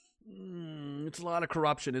 It's a lot of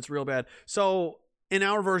corruption. It's real bad. So in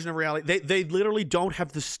our version of reality, they literally don't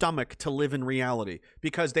have the stomach to live in reality,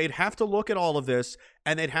 because they'd have to look at all of this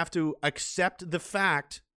and they'd have to accept the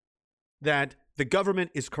fact that the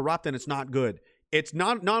government is corrupt and it's not good. It's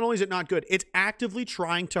not only is it not good, it's actively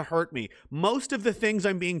trying to hurt me. Most of the things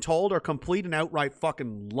I'm being told are complete and outright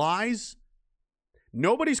fucking lies.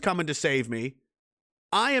 Nobody's coming to save me.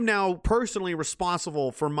 I am now personally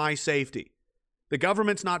responsible for my safety. The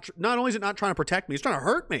government's not only is it not trying to protect me, it's trying to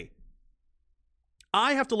hurt me.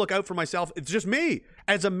 I have to look out for myself. It's just me.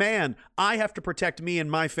 As a man, I have to protect me and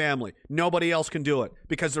my family. Nobody else can do it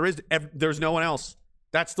because there's no one else.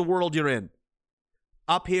 That's the world you're in.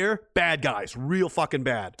 Up here, bad guys, real fucking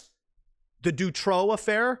bad. The Dutroux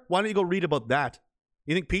affair, why don't you go read about that?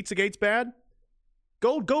 You think Pizzagate's bad?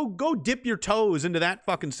 Go dip your toes into that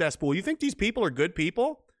fucking cesspool. You think these people are good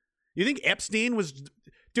people? You think Epstein was,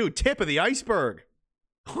 tip of the iceberg?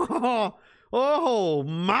 Oh,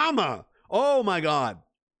 mama. Oh my God.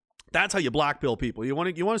 That's how you blackpill people. You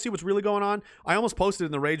want to see what's really going on? I almost posted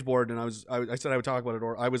in the rage board, and I said I would talk about it,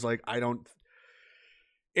 or I was like,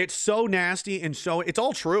 it's so nasty and it's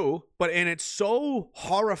all true, and it's so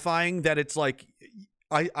horrifying that it's like,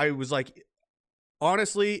 I was like,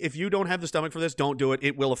 honestly, if you don't have the stomach for this, don't do it.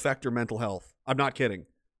 It will affect your mental health. I'm not kidding.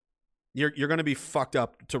 You're going to be fucked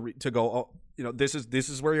up to go, oh, this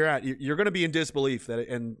is where you're at. You're going to be in disbelief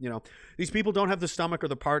and these people don't have the stomach or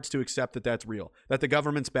the parts to accept that that's real, that the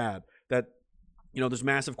government's bad, that, there's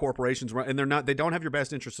massive corporations and they don't have your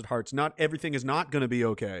best interests at heart. Not everything is not going to be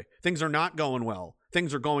okay. Things are not going well.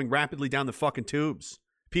 Things are going rapidly down the fucking tubes.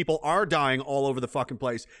 People are dying all over the fucking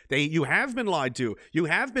place. You have been lied to. You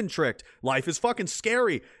have been tricked. Life is fucking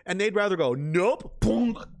scary. And they'd rather go, nope,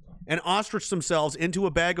 boom, and ostrich themselves into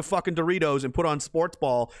a bag of fucking Doritos and put on sports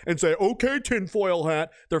ball and say, okay, tinfoil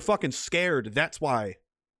hat. They're fucking scared. That's why.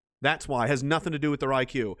 It has nothing to do with their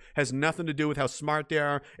IQ. Has nothing to do with how smart they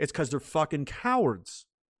are. It's because they're fucking cowards.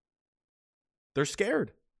 They're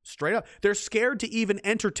scared. Straight up. They're scared to even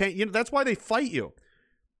entertain. That's why they fight you.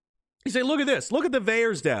 You say, look at this. Look at the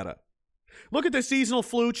VAERS data. Look at the seasonal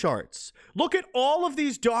flu charts. Look at all of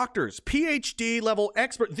these doctors, PhD level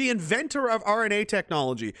expert, the inventor of RNA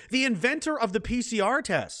technology, the inventor of the PCR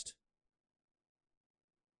test.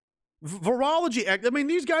 Virology. I mean,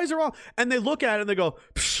 these guys are all, and they look at it and they go,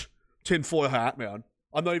 psh, tinfoil hat, man.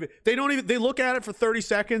 They look at it for 30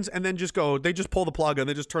 seconds and then they just pull the plug and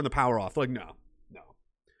they just turn the power off. They're like, no.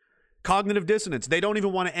 Cognitive dissonance. They don't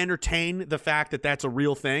even want to entertain the fact that that's a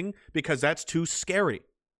real thing because that's too scary.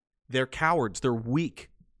 They're cowards. They're weak.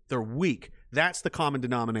 That's the common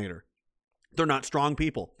denominator. They're not strong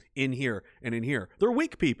people in here and in here. They're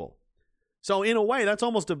weak people. So in a way,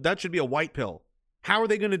 that should be a white pill. How are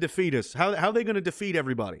they going to defeat us? How are they going to defeat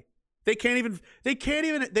everybody? They don't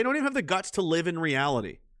even have the guts to live in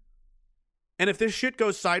reality. And if this shit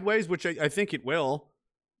goes sideways, which I think it will,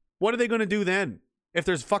 what are they going to do then? If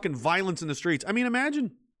there's fucking violence in the streets. I mean,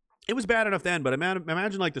 imagine, it was bad enough then, but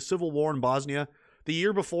imagine like the civil war in Bosnia. The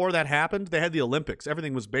year before that happened, they had the Olympics.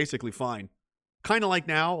 Everything was basically fine. Kind of like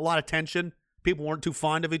now, a lot of tension. People weren't too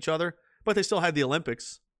fond of each other, but they still had the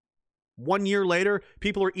Olympics. 1 year later,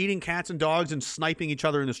 people are eating cats and dogs and sniping each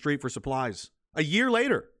other in the street for supplies. A year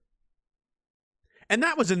later. And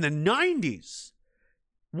that was in the 90s.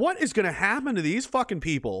 What is going to happen to these fucking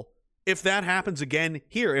people if that happens again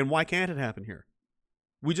here? And why can't it happen here?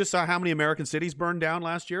 We just saw how many American cities burned down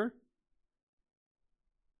last year.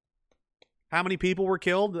 How many people were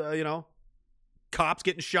killed? Cops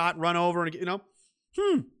getting shot, run over, and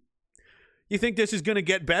You think this is going to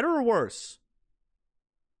get better or worse?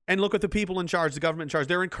 And look at the people in charge, the government in charge.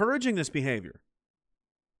 They're encouraging this behavior.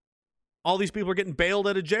 All these people are getting bailed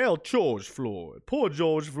out of jail. George Floyd. Poor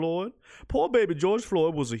George Floyd. Poor baby George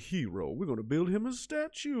Floyd was a hero. We're going to build him a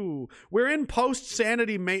statue. We're in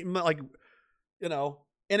post-sanity, an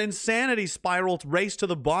insanity spiral race to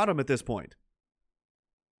the bottom at this point.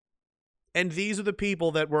 And these are the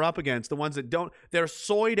people that we're up against, the ones that don't, they're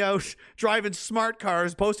soyed out, driving smart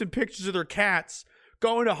cars, posting pictures of their cats,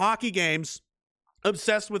 going to hockey games,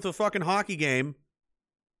 obsessed with the fucking hockey game,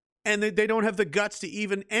 and they don't have the guts to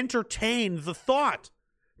even entertain the thought,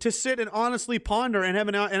 to sit and honestly ponder and have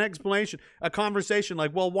an explanation, a conversation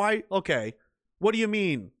like, well, why, okay, what do you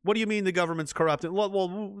mean? What do you mean the government's corrupt?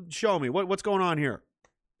 Well, show me, what's going on here?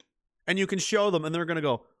 And you can show them, and they're going to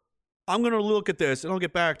go, I'm going to look at this, and I'll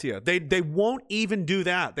get back to you. They won't even do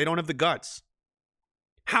that. They don't have the guts.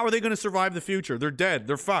 How are they going to survive the future? They're dead.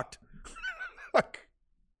 They're fucked.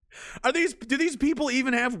 Do these people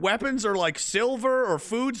even have weapons or like silver or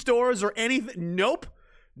food stores or anything? Nope.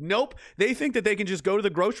 They think that they can just go to the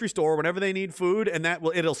grocery store whenever they need food, and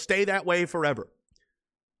it'll stay that way forever.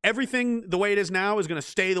 Everything the way it is now is going to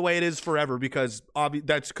stay the way it is forever because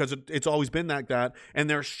it's always been like that, and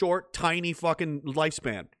their short, tiny fucking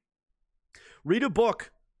lifespan. Read a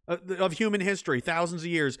book of human history, thousands of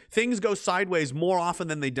years. Things go sideways more often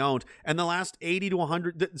than they don't. And the last 80 to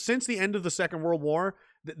 100, since the end of the Second World War,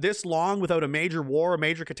 this long without a major war, a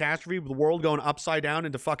major catastrophe, with the world going upside down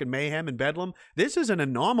into fucking mayhem and bedlam, this is an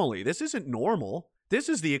anomaly. This isn't normal. This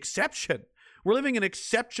is the exception. We're living in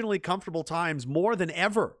exceptionally comfortable times more than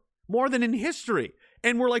ever, more than in history.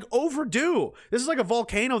 And we're like overdue. This is like a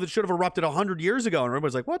volcano that should have erupted 100 years ago. And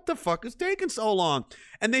everybody's like, what the fuck is taking so long?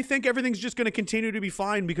 And they think everything's just going to continue to be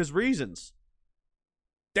fine because reasons.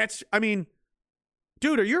 Dude,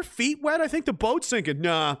 are your feet wet? I think the boat's sinking.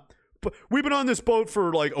 Nah, but we've been on this boat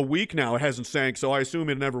for like a week now. It hasn't sank, so I assume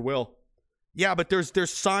it never will. Yeah, but there's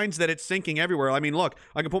signs that it's sinking everywhere. I mean, look,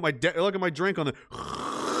 I can put look at my drink on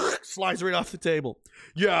the slides right off the table.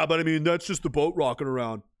 Yeah, but that's just the boat rocking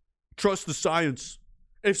around. Trust the science.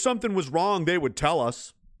 If something was wrong, they would tell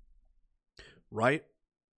us. Right?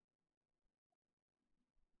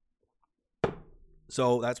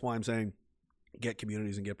 So that's why I'm saying get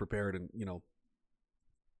communities and get prepared, and,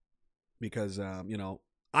 because,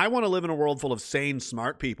 I want to live in a world full of sane,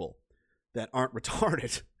 smart people that aren't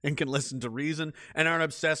retarded and can listen to reason and aren't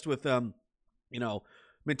obsessed with,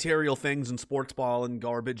 material things and sports ball and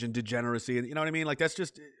garbage and degeneracy. And you know what I mean? Like, that's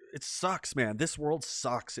just, it sucks, man. This world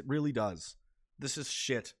sucks. It really does. This is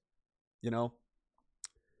shit, So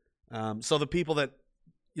the people that,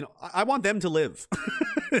 I want them to live.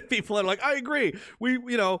 People that are like, I agree.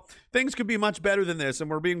 Things could be much better than this. And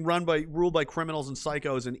we're being ruled by criminals and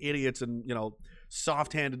psychos and idiots and,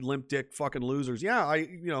 soft-handed, limp dick fucking losers. Yeah,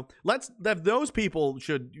 those people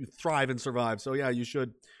should thrive and survive. So yeah, you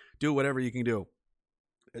should do whatever you can do.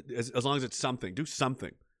 As long as it's something. Do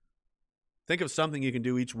something. Think of something you can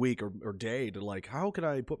do each week or day to, like, how could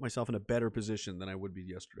I put myself in a better position than I would be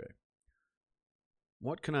yesterday?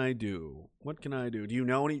 What can I do? Do you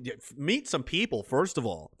know any? Meet some people, first of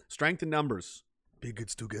all. Strength in numbers.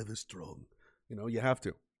 Bigots together strong. You have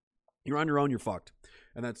to. You're on your own, you're fucked.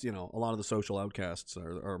 And that's, a lot of the social outcasts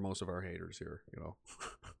are most of our haters here,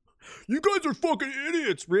 You guys are fucking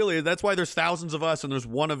idiots. Really, that's why there's thousands of us and there's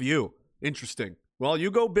one of you. Interesting. Well,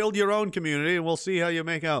 you go build your own community and we'll see how you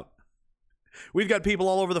make out. We've got people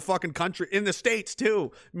all over the fucking country, in the States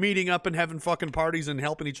too, meeting up and having fucking parties and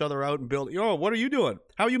helping each other out and building. What are you doing?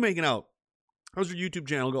 How are you making out? How's your YouTube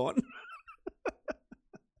channel going?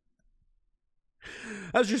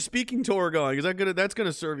 How's your speaking tour going? Is that's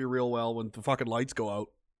gonna serve you real well when the fucking lights go out?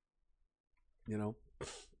 I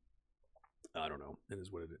don't know. It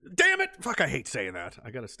is what it is. Damn it! Fuck, I hate saying that.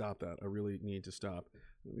 I gotta stop that. I really need to stop.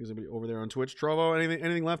 Is anybody over there on Twitch? Trovo,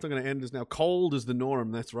 anything left? I'm gonna end this now. Cold is the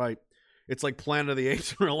norm. That's right. It's like Planet of the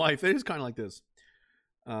Apes in real life. It is kind of like this.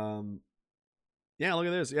 Yeah, look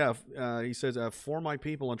at this. Yeah, he says, for my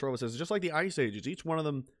people, and Trovo says, just like the Ice Ages,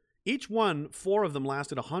 four of them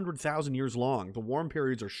lasted 100,000 years long. The warm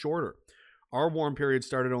periods are shorter. Our warm period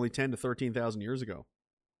started only 10 to 13,000 years ago.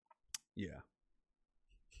 Yeah.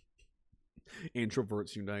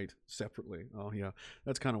 Introverts unite separately. Oh yeah,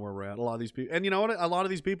 that's kind of where we're at. A lot of these people, and you know what? A lot of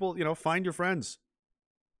these people, find your friends.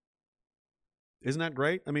 Isn't that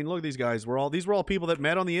great? I mean, look at these guys. These were all people that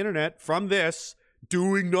met on the internet from this,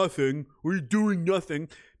 doing nothing. We're doing nothing.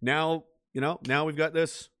 Now, now we've got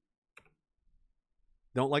this.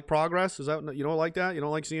 Don't like progress? Is that, you don't like that? You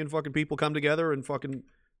don't like seeing fucking people come together and fucking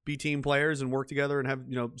be team players and work together and have,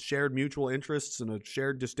 shared mutual interests and a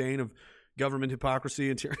shared disdain of government hypocrisy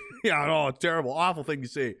and yeah, no, it's terrible, awful thing to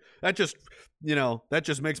see. That just, that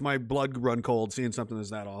just makes my blood run cold seeing something that's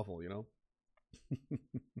that awful,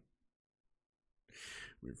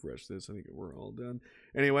 Refresh this. I think we're all done.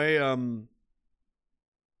 Anyway,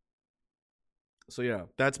 so yeah,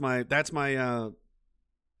 that's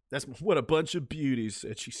what a bunch of beauties,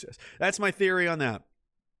 said she says. That's my theory on that.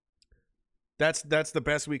 That's the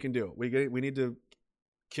best we can do. We need to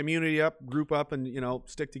community up, group up, and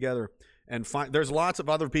stick together and find. There's lots of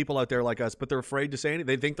other people out there like us, but they're afraid to say anything.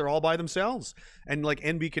 They think they're all by themselves. And like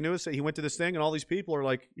NB Canoe said, he went to this thing, and all these people are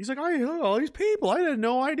like, he's like, I know all these people. I had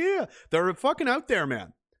no idea. They're fucking out there,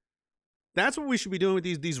 man. That's what we should be doing with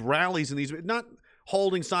these rallies and these, not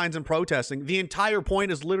holding signs and protesting. The entire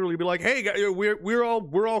point is literally be like, hey, we're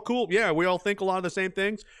all cool. Yeah, we all think a lot of the same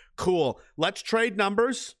things. Cool. Let's trade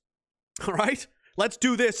numbers. All right? Let's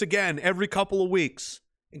do this again every couple of weeks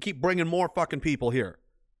and keep bringing more fucking people here.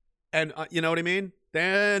 And you know what I mean?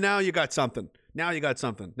 Then now you got something. Now you got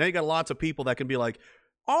lots of people that can be like,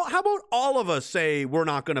 oh, how about all of us say we're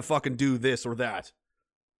not going to fucking do this or that?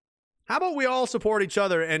 How about we all support each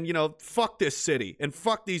other and, fuck this city and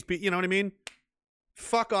fuck these people, you know what I mean?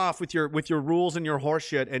 Fuck off with your rules and your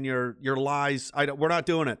horseshit and your lies. We're not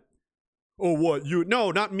doing it. Oh, what?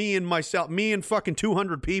 No, not me and myself. Me and fucking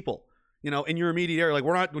 200 people, in your immediate area.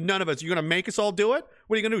 Like, none of us. You're going to make us all do it?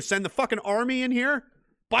 What are you going to do? Send the fucking army in here?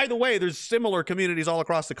 By the way, there's similar communities all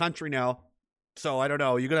across the country now. So, I don't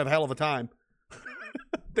know. You're going to have a hell of a time.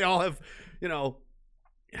 They all have, Anyway,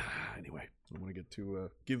 I don't want to get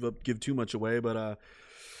give too much away, but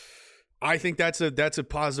I think that's a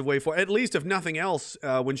positive way for, at least if nothing else,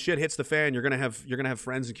 when shit hits the fan, you're gonna have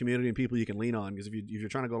friends and community and people you can lean on, because if you're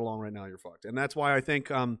trying to go along right now, you're fucked. And that's why I think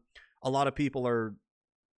a lot of people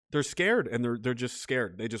they're scared, and they're just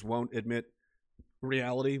scared. They just won't admit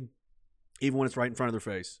reality, even when it's right in front of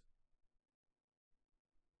their face.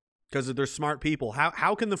 Because they're smart people.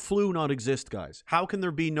 How can the flu not exist, guys? How can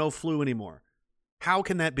there be no flu anymore? How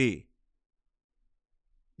can that be?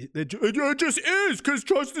 It just is, because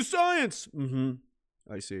trust the science. Mm-hmm.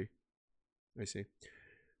 I see.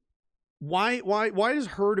 Why is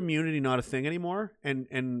herd immunity not a thing anymore?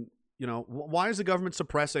 And why is the government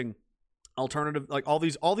suppressing alternative, like all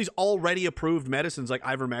these already approved medicines like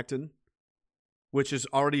ivermectin, which has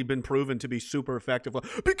already been proven to be super effective?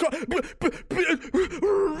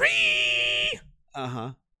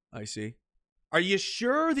 I see. Are you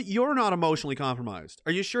sure that you're not emotionally compromised?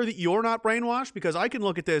 Are you sure that you're not brainwashed? Because I can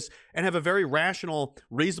look at this and have a very rational,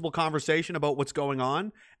 reasonable conversation about what's going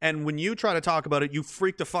on. And when you try to talk about it, you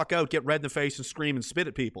freak the fuck out, get red in the face, and scream and spit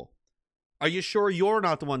at people. Are you sure you're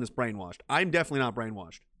not the one that's brainwashed? I'm definitely not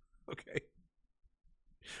brainwashed. Okay.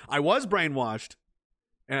 I was brainwashed,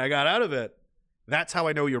 and I got out of it. That's how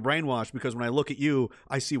I know you're brainwashed, because when I look at you,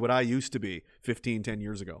 I see what I used to be 10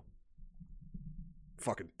 years ago.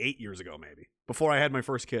 Fucking 8 years ago, maybe. Before I had my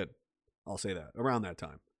first kid. I'll say that. Around that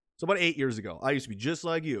time. So about 8 years ago, I used to be just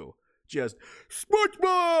like you. Just,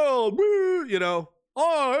 SpongeBob! Woo!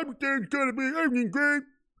 Oh, everything's gonna be everything great.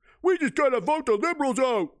 We just gotta vote the liberals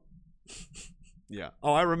out. Yeah.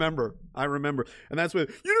 Oh, I remember. And that's what,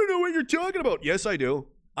 you don't know what you're talking about. Yes, I do.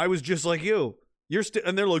 I was just like you.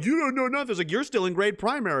 And they're like, you don't know nothing. It's like, you're still in grade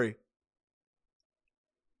primary.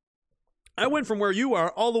 I went from where you are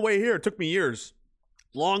all the way here. It took me years.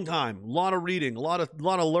 Long time, a lot of reading, a lot of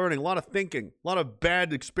learning, a lot of thinking, a lot of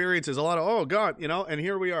bad experiences, a lot of, oh God, and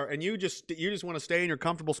here we are. And you just want to stay in your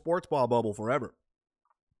comfortable sports ball bubble forever,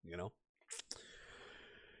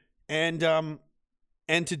 And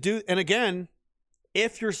again,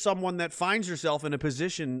 if you're someone that finds yourself in a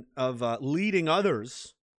position of leading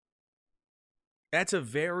others, that's a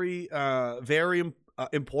very, very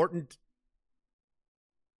important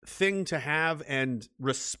thing to have and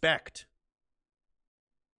respect.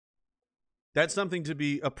 That's something to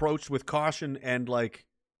be approached with caution and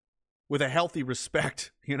with a healthy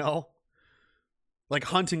respect, like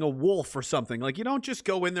hunting a wolf or something. Like, you don't just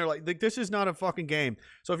go in there like this is not a fucking game.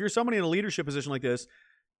 So if you're somebody in a leadership position like this,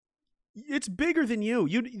 it's bigger than you.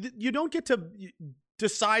 You don't get to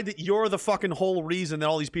decide that you're the fucking whole reason that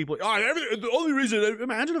all these people, the only reason.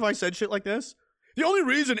 Imagine if I said shit like this. The only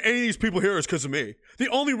reason any of these people here is because of me. The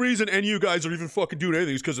only reason any of you guys are even fucking doing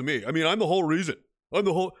anything is because of me. I mean, I'm the whole reason. I'm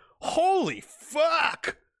the whole... Holy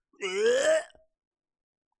fuck!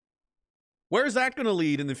 Where's that going to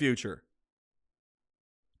lead in the future?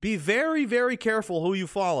 Be very, very careful who you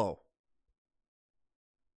follow.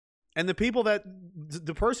 And the people that...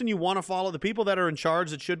 The person you want to follow, the people that are in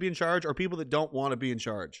charge, that should be in charge, are people that don't want to be in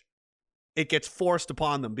charge. It gets forced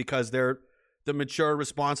upon them because they're the mature,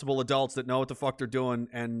 responsible adults that know what the fuck they're doing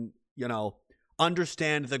and, you know,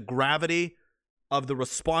 understand the gravity of the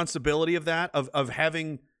responsibility of that, of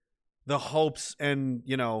having the hopes and,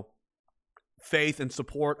 you know, faith and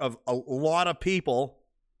support of a lot of people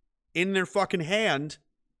in their fucking hand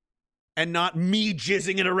and not me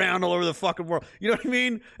jizzing it around all over the fucking world. You know what I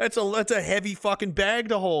mean? That's a heavy fucking bag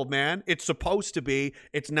to hold, man. It's supposed to be.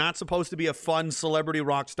 It's not supposed to be a fun celebrity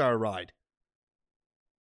rock star ride.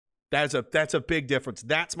 That's a big difference.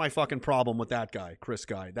 That's my fucking problem with that guy, Chris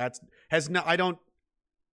Guy. I don't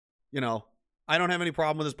have any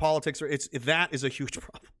problem with his politics that is a huge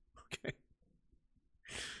problem. Okay.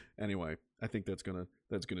 Anyway, I think that's gonna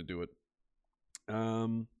do it.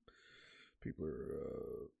 People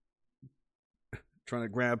are trying to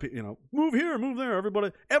grab, you know, move here, move there,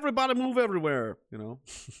 everybody move everywhere, you know.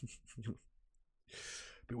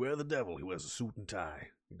 Beware the devil. He wears a suit and tie.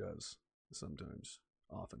 He does sometimes.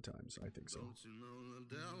 Oftentimes, I think so.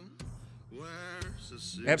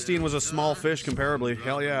 Epstein was a small fish comparably.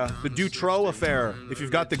 Hell yeah. The Dutroux affair, if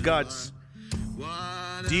you've got the guts.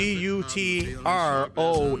 Dutroux.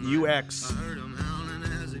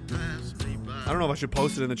 I don't know if I should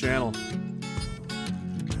post it in the channel.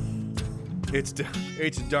 It's a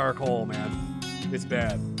dark hole, man. It's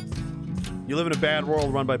bad. You live in a bad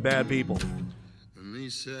world run by bad people.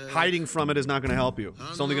 Hiding from it is not going to help you.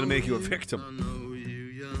 It's only going to make you a victim.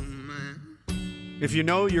 If you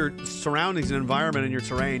know your surroundings and environment and your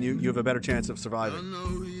terrain, you have a better chance of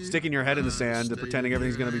surviving. Sticking your head in the sand and pretending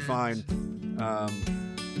everything's going to be fine. I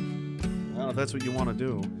don't know if that's what you want to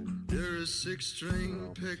do.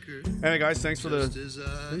 Anyway, guys, thanks for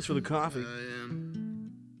the coffee.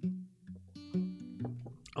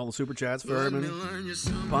 All the super chats, Ferryman,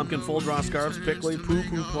 Pumpkin, Full Draw Scarves, Pickley, Poo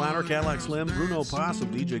Poo Platter, Cadillac Slim, Bruno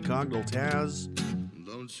Possum, DJ Cogdal, Taz.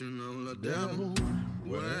 Don't you know the devil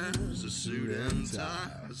wears a suit and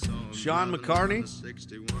tie? Sean McCartney.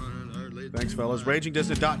 Thanks, fellas.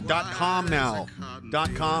 RagingDissident.com now.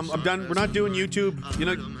 .com. I'm done. We're not doing YouTube. You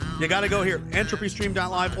know, you got to go here.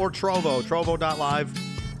 EntropyStream.live or Trovo.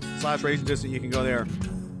 Trovo.live/RagingDissident. You can go there.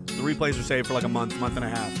 The replays are saved for like a month and a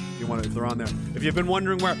half. If they're on there. If you've been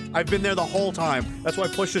wondering where, I've been there the whole time. That's why I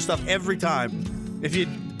push this stuff every time.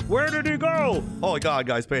 Where did he go? Oh my God,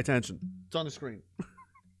 guys, pay attention. It's on the screen.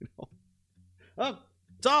 Oh,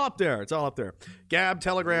 it's all up there. It's all up there. Gab,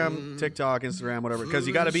 Telegram, TikTok, Instagram, whatever. Because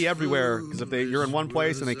you got to be everywhere. Because if you're in one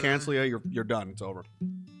place and they cancel you, you're done. It's over.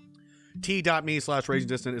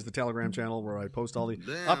 T.me/RagingDissident is the Telegram channel where I post all the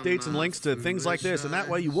updates and links to things like this, and that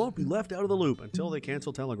way you won't be left out of the loop until they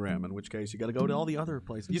cancel Telegram, in which case you got to go to all the other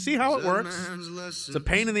places. You see how it works? It's a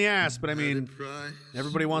pain in the ass, but I mean,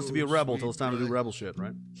 everybody wants to be a rebel till it's time to do rebel shit,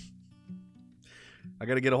 right? I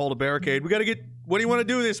got to get a hold of Barricade. We got to get, what do you want to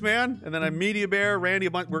do this, man? And then I'm Media Bear, Randy,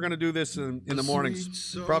 we're going to do this in the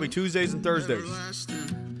mornings, probably Tuesdays and Thursdays.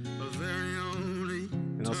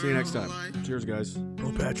 And I'll see you next time. Cheers, guys.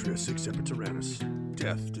 Pro Patria, Sic Semper Tyrannis.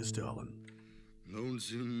 Death to Stalin.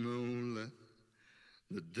 Don't you know that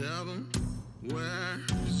the devil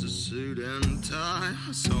wears a suit and tie?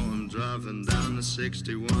 I saw him driving down the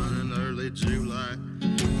 61 in early July.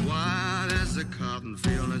 White as a cotton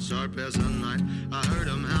field and sharp as a knife. I heard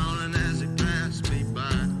him howling as he passed me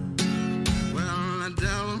by. Well, the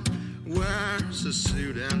devil wears a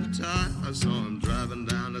suit and tie. I saw him driving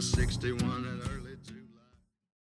down the 61 in early